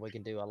in here and we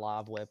can do a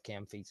live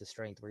webcam feats of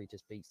strength where he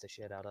just beats the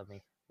shit out of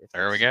me.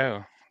 there we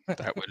go.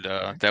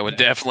 That would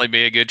definitely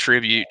be a good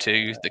tribute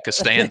to the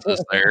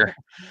Costanzas there.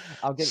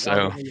 I'll get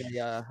So me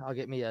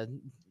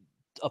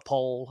a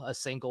pole, a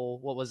single,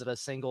 what was it, a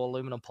single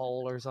aluminum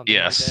pole or something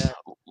like yes, that.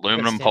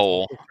 aluminum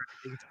pole.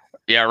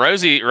 Yeah,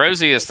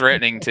 Rosie is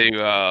threatening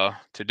to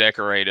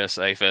decorate us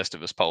a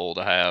Festivus pole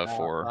to have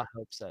I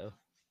hope so.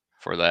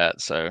 for that.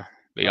 So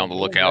be on the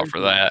Me and lookout for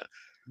that.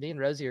 Me and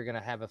Rosie are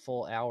gonna have a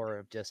full hour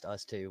of just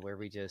us two, where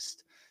we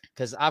just,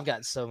 because I've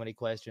got so many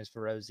questions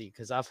for Rosie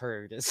because I've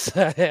heard it's.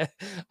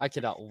 I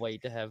cannot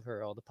wait to have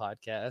her on the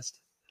podcast.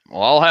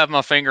 Well, I'll have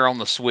my finger on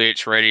the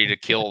switch ready to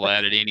kill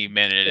that at any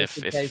minute if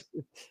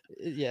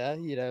Yeah,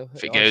 you know,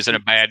 if it goes in a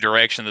bad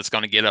direction that's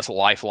going to get us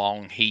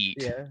lifelong heat.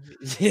 Yeah.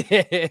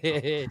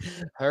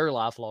 Her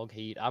lifelong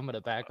heat. I'm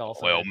gonna back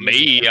off. Well, Of it.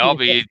 me, I'll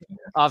be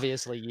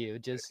Obviously you.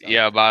 Just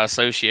by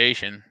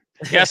association.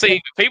 Yeah, see,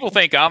 people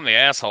think I'm the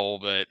asshole,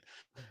 but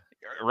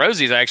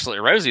Rosie's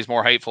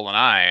more hateful than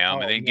I am.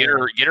 Oh, And then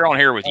man. get her on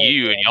here with Oh,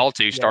 you, yeah. and y'all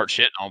two Yeah. start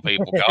shitting on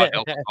people. God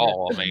help us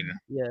all. I mean,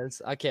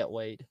 Yes, I can't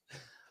wait.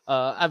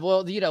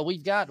 Well, you know,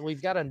 we've got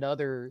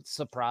another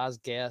surprise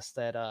guest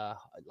that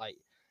like,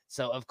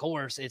 so of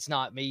course it's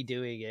not me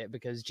doing it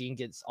because Gene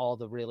gets all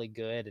the really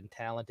good and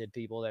talented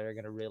people that are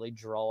going to really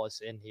draw us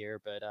in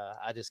here, but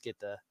I just get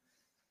the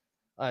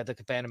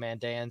Cabana Man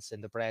dance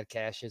and the Brad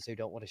Cashes who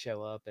don't want to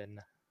show up, and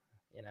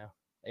you know,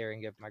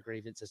 airing of my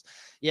grievances.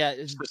 Yeah,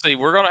 see,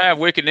 we're gonna have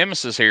Wicked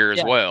Nemesis here as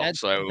yeah, well.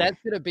 So that's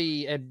gonna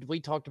be, and we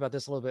talked about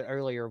this a little bit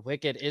earlier.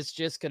 Wicked, it's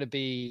just gonna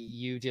be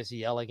you just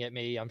yelling at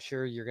me. I'm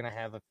sure you're gonna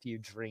have a few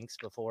drinks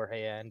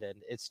beforehand,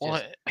 and it's just.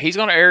 well, he's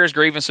going to air his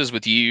grievances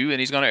with you, and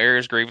he's going to air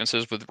his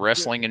grievances with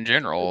wrestling in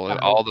general. I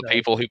All hope the so.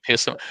 people who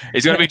piss him.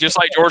 He's going to be just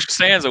like George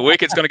Costanza.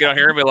 Wicked's going to get on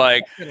here and be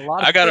like, A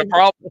lot "I of got a things.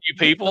 problem with you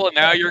people, and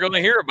now you're going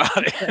to hear about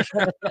it."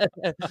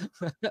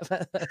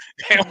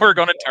 And we're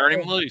going to turn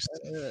him loose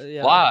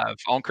Yeah, live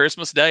on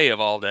Christmas Day of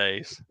all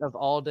days. of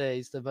all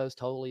days, the most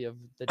holy of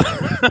the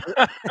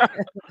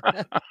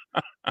day.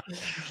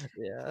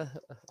 Yeah,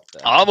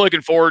 I'm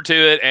looking forward to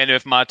it, and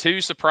if my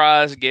two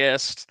surprise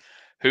guests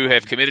who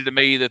have committed to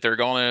me that they're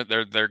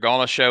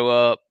gonna show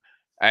up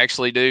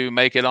actually do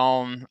make it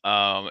on,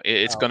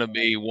 it's going to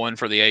be one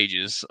for the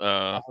ages.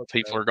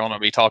 People are going to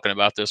be talking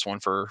about this one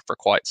for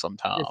quite some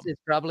time.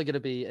 It's probably going to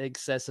be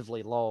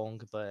excessively long,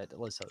 but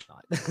let's hope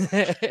not.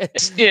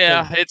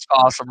 It's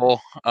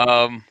possible.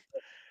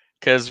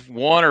 Because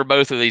one or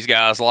both of these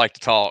guys like to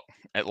talk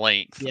at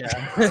length.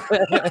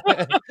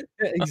 Yeah,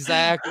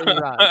 exactly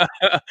right.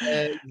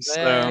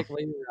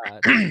 Exactly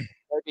right.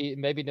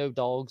 Maybe no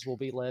dogs will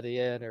be let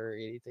in or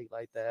anything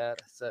like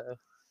that. So,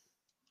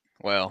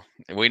 well,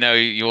 we know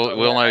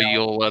we'll know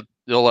you'll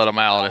let them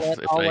out if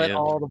I'll they. let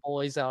all the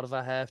boys out if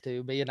I have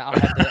to. I'll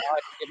have to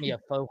get me a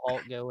faux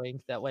halt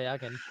going. That way I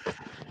can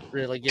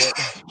really get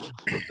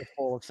the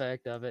full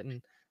effect of it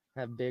and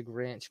have Big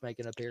Wrench make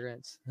an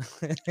appearance.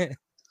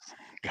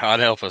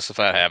 God help us if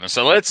that happens.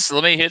 So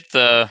let me hit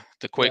the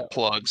quick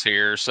plugs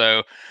here.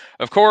 So,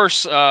 of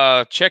course,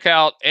 check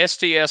out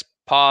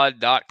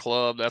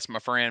stspod.club. That's my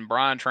friend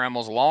Brian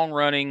Trammell's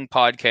long-running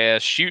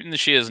podcast, Shooting the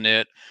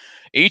Shiznit.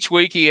 Each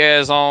week he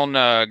has on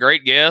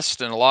great guests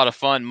and a lot of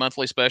fun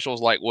monthly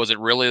specials like Was It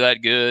Really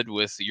That Good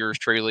with yours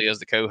truly as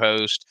the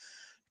co-host,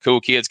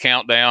 Cool Kids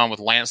Countdown with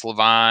Lance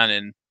Levine,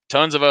 and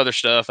tons of other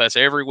stuff. That's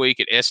every week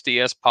at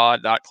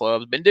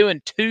stspod.club. Been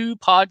doing 2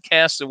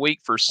 podcasts a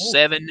week for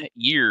 7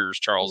 years,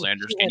 Charles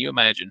Anders. Can you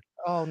imagine?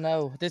 Oh,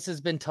 no. This has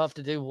been tough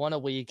to do one a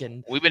week.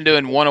 And we've been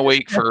doing one a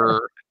week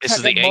for this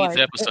is the 8th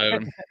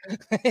episode.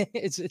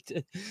 It's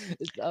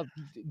I've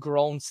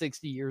grown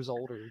 60 years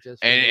older.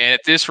 And at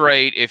this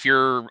rate, if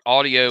your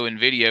audio and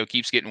video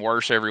keeps getting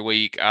worse every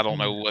week, I don't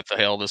know what the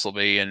hell this will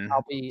be in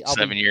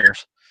 7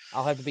 years.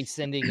 I'll have to be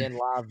sending in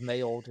live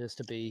mail just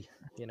to be,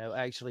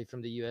 actually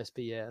from the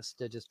USPS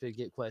to just to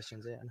get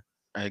questions in.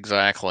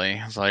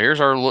 Exactly. So here's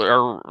our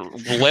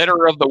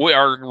letter of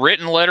our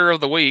written letter of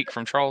the week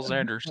from Charles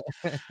Anders.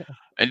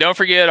 And don't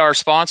forget our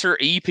sponsor,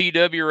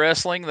 EPW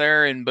Wrestling,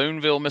 there in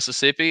Booneville,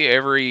 Mississippi.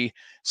 Every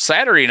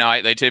Saturday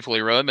night they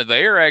typically run, but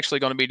they are actually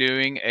going to be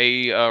doing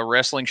a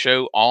wrestling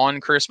show on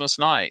Christmas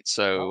night.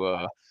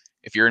 So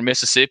if you're in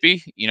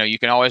Mississippi, you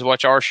can always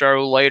watch our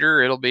show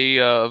later. It'll be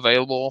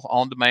available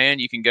on demand.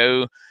 You can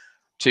go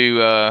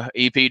to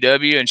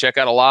EPW and check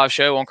out a live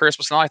show on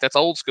Christmas night. That's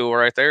old school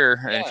right there.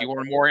 And if you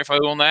want more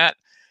info on that,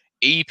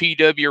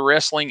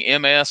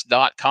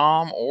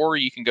 epwwrestlingms.com, or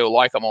you can go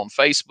like them on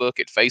Facebook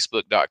at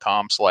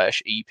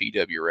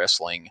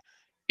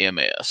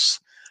facebook.com/epwwrestlingms.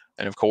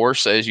 And of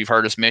course, as you've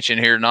heard us mention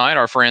here tonight,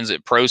 our friends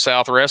at Pro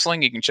South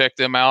Wrestling, you can check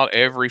them out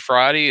every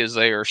Friday as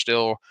they are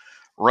still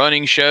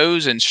running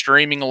shows and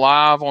streaming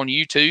live on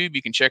YouTube.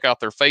 You can check out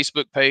their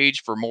Facebook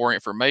page for more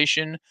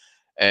information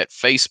at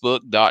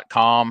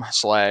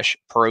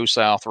facebook.com/Pro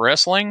South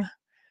Wrestling.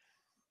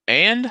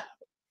 And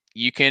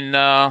you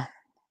can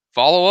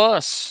follow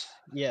us.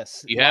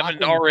 Yes. You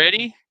haven't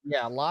already?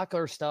 Yeah, like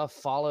our stuff,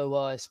 follow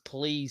us.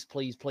 Please,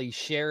 please, please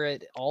share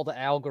it. All the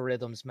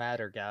algorithms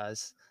matter,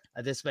 guys.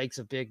 This makes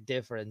a big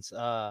difference.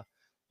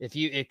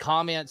 If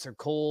comments are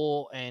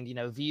cool and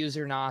views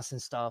are nice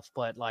and stuff,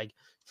 but like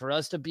for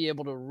us to be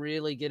able to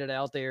really get it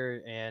out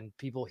there and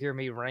people hear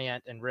me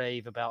rant and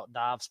rave about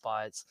dive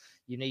spots,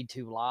 you need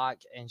to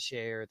like and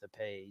share the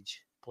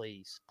page.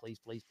 Please, please,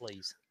 please,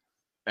 please.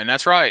 And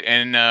that's right.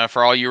 And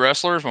for all you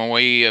wrestlers, when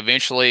we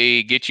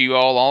eventually get you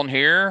all on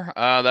here,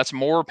 that's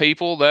more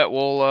people that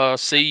will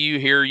see you,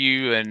 hear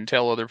you, and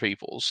tell other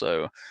people.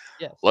 So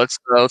yes. let's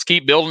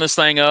keep building this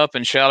thing up,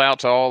 and shout out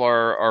to all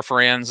our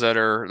friends that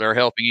are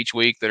helping each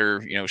week, that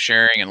are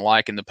sharing and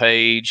liking the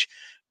page,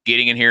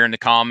 getting in here in the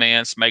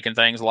comments, making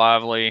things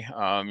lively.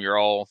 You're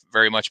all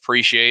very much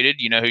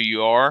appreciated. You know who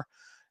you are,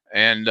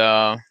 and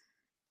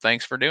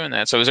thanks for doing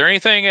that. So is there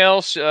anything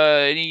else,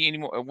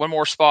 one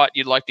more spot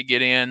you'd like to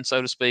get in,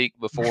 so to speak,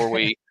 before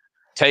we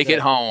take it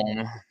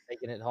home?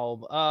 Taking it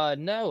home.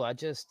 No, I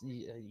just,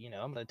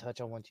 I'm going to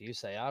touch on what you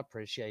say. I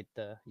appreciate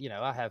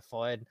I have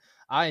fun.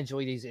 I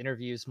enjoy these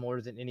interviews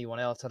more than anyone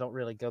else. I don't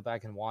really go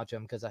back and watch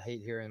them because I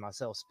hate hearing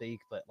myself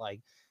speak, but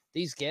like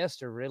these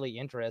guests are really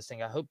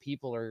interesting. I hope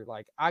people are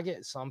like, I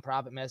get some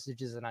private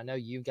messages, and I know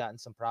you've gotten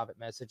some private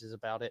messages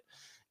about it.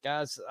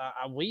 Guys,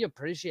 we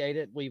appreciate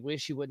it. We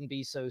wish you wouldn't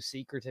be so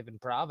secretive and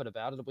private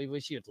about it. We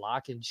wish you'd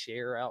like and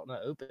share out in the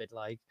open.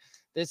 Like,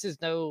 this is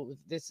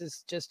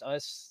just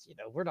us.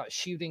 We're not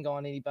shooting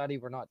on anybody.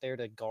 We're not there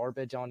to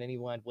garbage on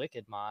anyone.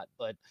 Wicked might,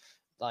 but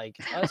like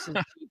us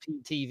as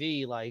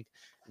PPTV, like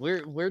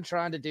we're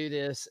trying to do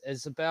this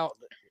as about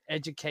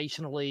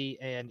educationally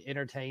and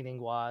entertaining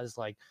wise.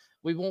 Like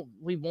we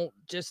won't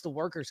just the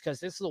workers,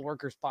 because this is the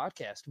workers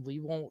podcast. We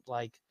want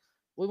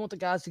the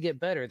guys to get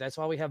better. That's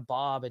why we have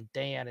Bob and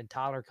Dan and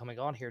Tyler coming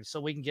on here,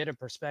 so we can get a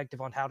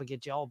perspective on how to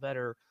get y'all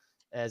better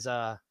as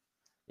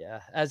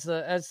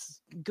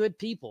good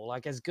people,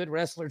 like as good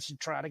wrestlers, to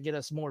try to get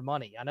us more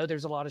money. I know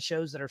there's a lot of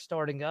shows that are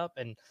starting up,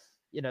 and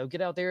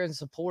get out there and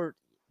support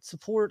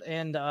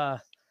and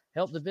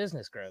help the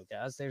business grow,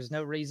 guys. There's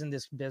no reason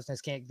this business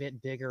can't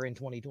get bigger in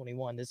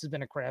 2021. This has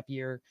been a crap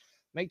year.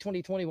 Make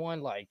 2021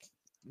 like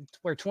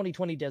where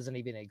 2020 doesn't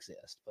even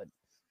exist. But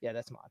yeah,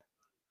 that's mine.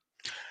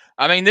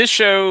 I mean, this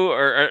show,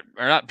 or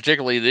not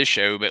particularly this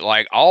show, but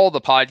like all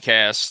the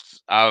podcasts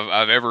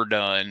I've ever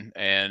done,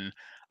 and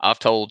I've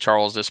told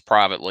Charles this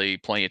privately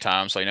plenty of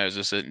times, so he knows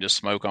this isn't just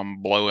smoke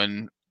I'm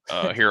blowing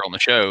here on the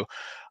show.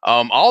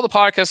 All the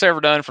podcasts I've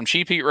ever done, from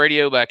Cheap Heat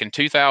Radio back in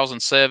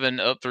 2007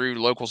 up through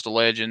Locals to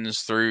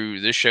Legends through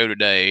this show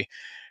today,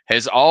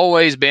 has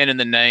always been in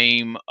the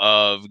name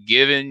of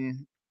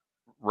giving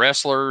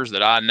wrestlers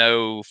that I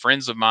know,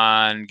 friends of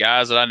mine,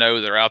 guys that I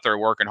know that are out there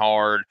working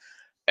hard,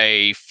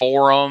 a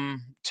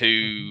forum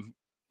to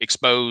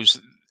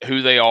expose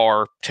who they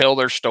are, tell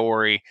their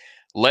story,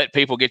 let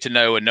people get to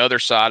know another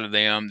side of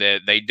them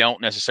that they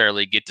don't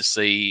necessarily get to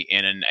see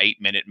in an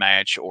 8-minute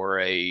match or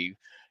a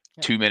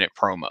 2-minute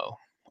promo.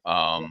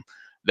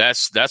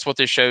 That's what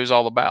this show is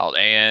all about.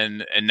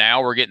 And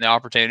now we're getting the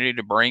opportunity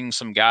to bring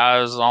some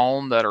guys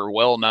on that are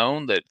well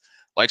known, that,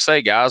 like,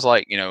 say, guys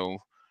like,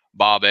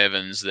 Bob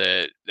Evans,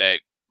 that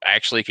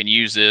actually can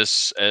use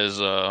this as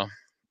a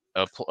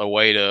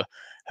way to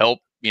help,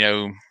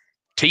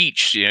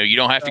 teach. You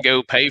don't have to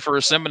go pay for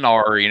a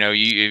seminar.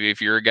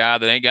 If you're a guy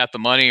that ain't got the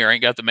money or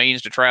ain't got the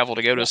means to travel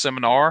to go to a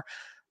seminar,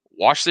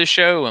 watch this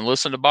show and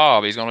listen to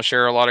Bob. He's going to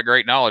share a lot of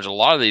great knowledge. A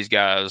lot of these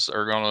guys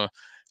are going to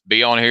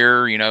be on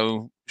here,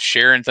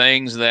 sharing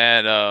things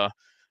that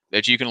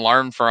you can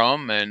learn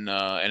from, and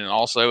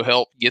also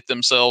help get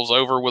themselves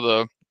over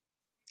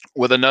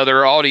with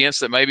another audience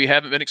that maybe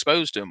haven't been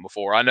exposed to them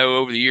before. I know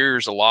over the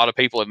years, a lot of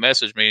people have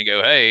messaged me and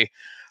go, "Hey,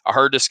 I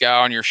heard this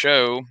guy on your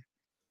show.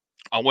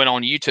 I went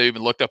on YouTube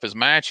and looked up his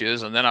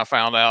matches, and then I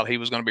found out he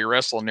was going to be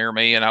wrestling near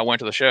me, and I went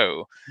to the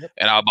show,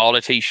 and I bought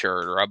a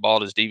T-shirt, or I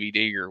bought his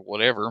DVD or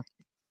whatever."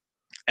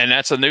 And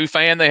that's a new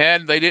fan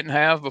they didn't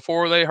have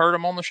before they heard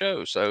him on the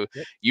show. So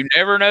you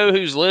never know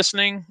who's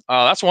listening.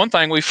 That's one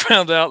thing we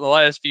found out in the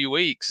last few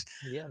weeks.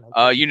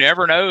 You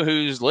never know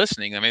who's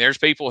listening. I mean, there's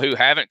people who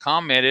haven't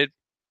commented,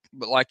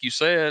 but like you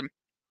said,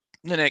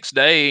 the next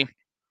day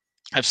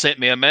have sent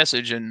me a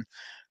message and,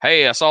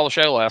 "Hey, I saw the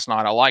show last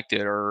night. I liked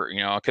it," or,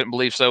 "I couldn't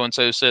believe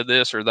so-and-so said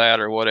this or that,"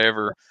 or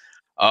whatever.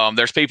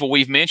 There's people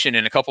we've mentioned,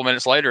 and a couple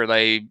minutes later,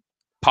 they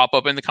pop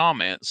up in the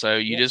comments. So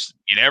you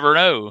never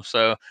know.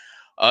 So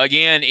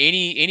Again,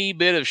 any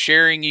bit of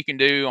sharing you can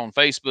do on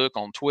Facebook,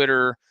 on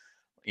Twitter,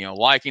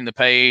 liking the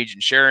page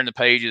and sharing the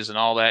pages and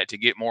all that to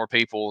get more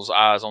people's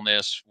eyes on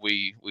this,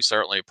 we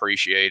certainly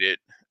appreciate it.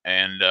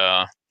 And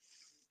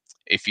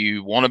if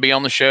you want to be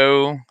on the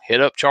show,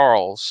 hit up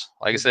Charles.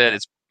 Like I said,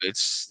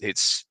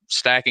 it's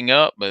stacking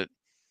up, but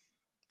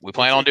we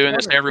plan on doing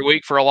this every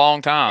week for a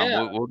long time.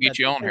 Yeah, We'll get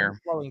you on here.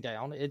 Slowing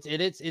down.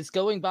 It's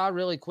going by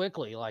really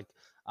quickly. Like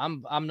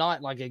I'm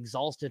not like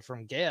exhausted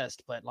from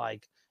guests, but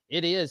like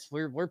it is.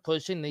 We're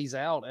pushing these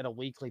out at a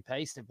weekly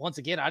pace. And once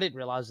again, I didn't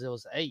realize there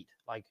was 8.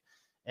 Like,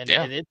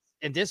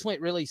 and this went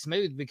really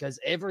smooth because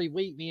every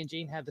week me and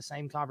Gene have the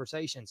same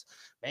conversations.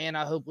 Man,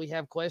 I hope we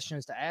have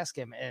questions to ask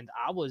him. And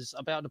I was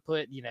about to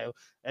put,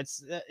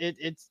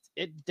 it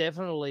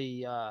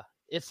definitely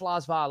it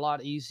flies by a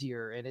lot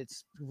easier, and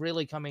it's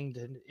really coming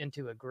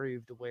into a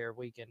groove to where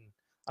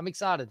I'm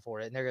excited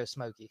for it. And there goes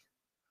Smokey.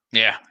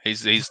 Yeah,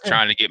 he's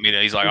trying to get me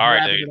to. He's like, all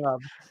right, dude,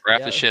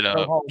 wrap the shit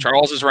up.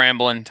 Charles is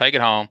rambling. Take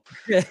it home.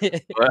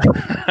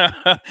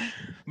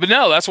 But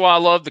no, that's why I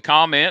love the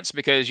comments,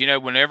 because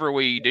whenever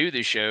we do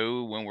this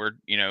show, when we're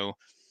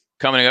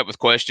coming up with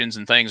questions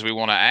and things we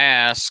want to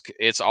ask,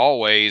 it's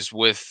always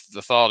with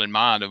the thought in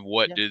mind of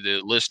what do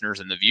the listeners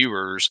and the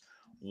viewers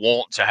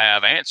want to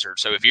have answered.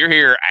 So if you're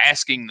here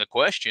asking the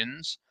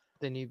questions,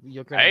 then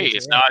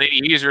it's not any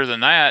easier than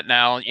that.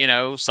 Now,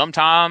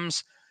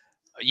 sometimes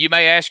you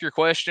may ask your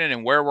question,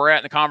 and where we're at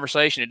in the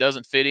conversation, it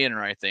doesn't fit in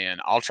right then.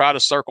 I'll try to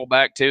circle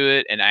back to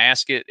it and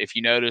ask it. If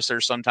you notice,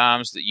 there's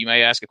sometimes that you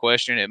may ask a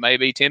question, it may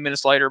be 10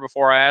 minutes later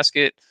before I ask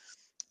it.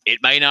 It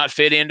may not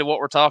fit into what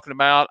we're talking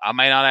about. I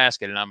may not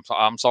ask it, and I'm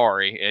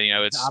sorry.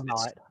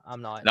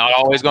 I'm not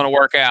always going to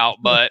work out,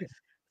 but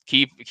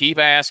keep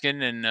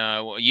asking, and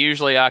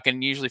usually I can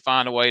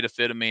find a way to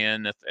fit them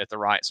in at the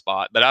right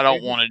spot. But I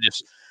don't want to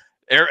just.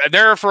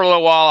 There for a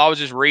little while, I was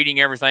just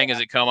reading everything as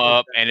it come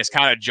up, and it's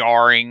kind of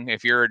jarring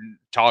if you're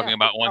talking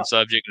about one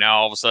subject. Now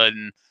all of a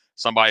sudden,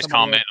 somebody's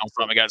commenting on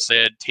something that got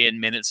said 10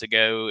 minutes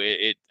ago.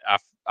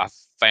 I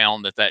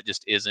found that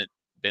just isn't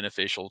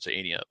beneficial to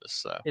any of us.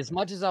 So as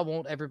much as I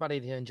want everybody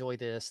to enjoy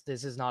this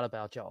is not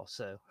about y'all.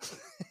 So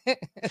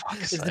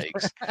fuck's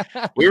sakes.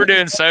 We were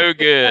doing so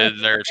good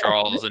there,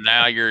 Charles, and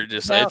now you're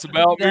just it's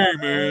about me,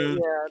 man.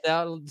 Yeah,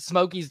 now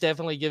Smokey's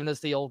definitely giving us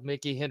the old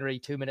Mickey Henry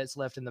 2 minutes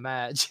left in the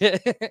match.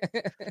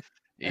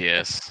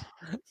 Yes.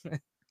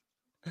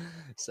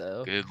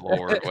 So good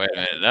Lord. Wait a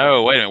minute.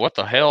 No, wait a minute. What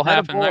the hell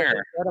happened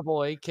there? That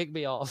boy, kick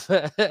me off.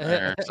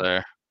 There,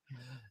 so.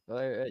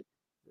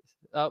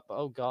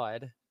 Oh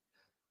God.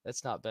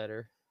 That's not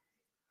better.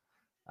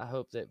 I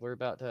hope that we're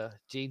about to.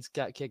 Gene's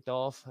got kicked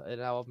off,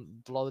 and now I'm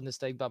blowing this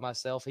thing by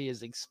myself. He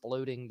is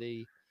exploding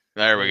the.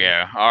 There we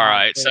go. All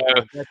right.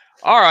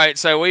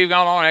 So we've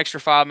gone on an extra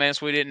 5 minutes.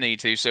 We didn't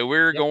need to. So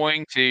we're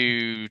going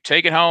to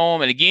take it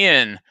home. And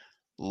again,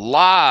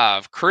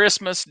 live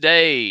Christmas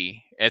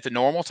Day at the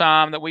normal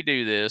time that we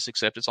do this,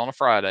 except it's on a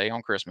Friday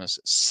on Christmas,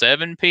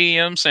 7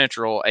 p.m.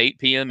 Central, 8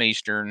 p.m.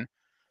 Eastern.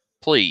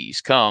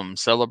 Please come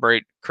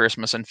celebrate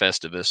Christmas and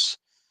Festivus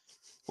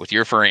with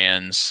your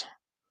friends,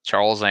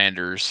 Charles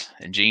Anders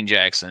and Gene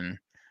Jackson,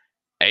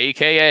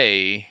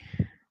 a.k.a.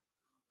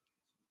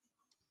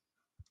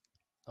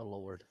 Oh,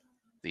 Lord.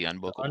 The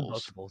Unbookables. The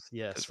Unbookables,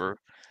 yes.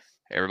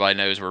 Everybody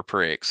knows we're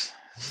pricks.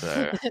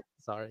 So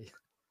sorry.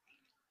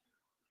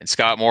 And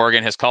Scott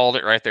Morgan has called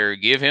it right there.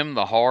 Give him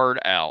the hard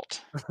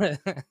out.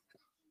 Let's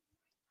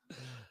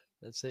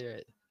hear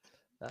it.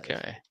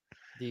 Okay.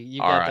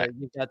 You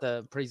got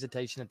the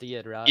presentation at the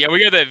end, right? Yeah,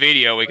 we got that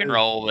video we can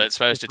roll that's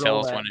supposed to tell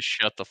us when to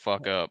shut the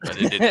fuck up, but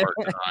it didn't work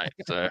tonight.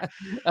 So,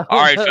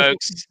 all right,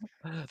 folks.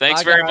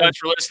 Thanks very much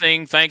for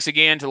listening. Thanks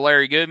again to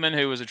Larry Goodman,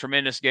 who was a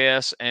tremendous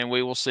guest, and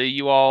we will see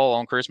you all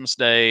on Christmas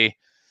Day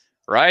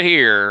right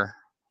here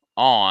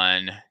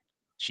on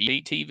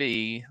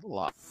GTV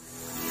Live.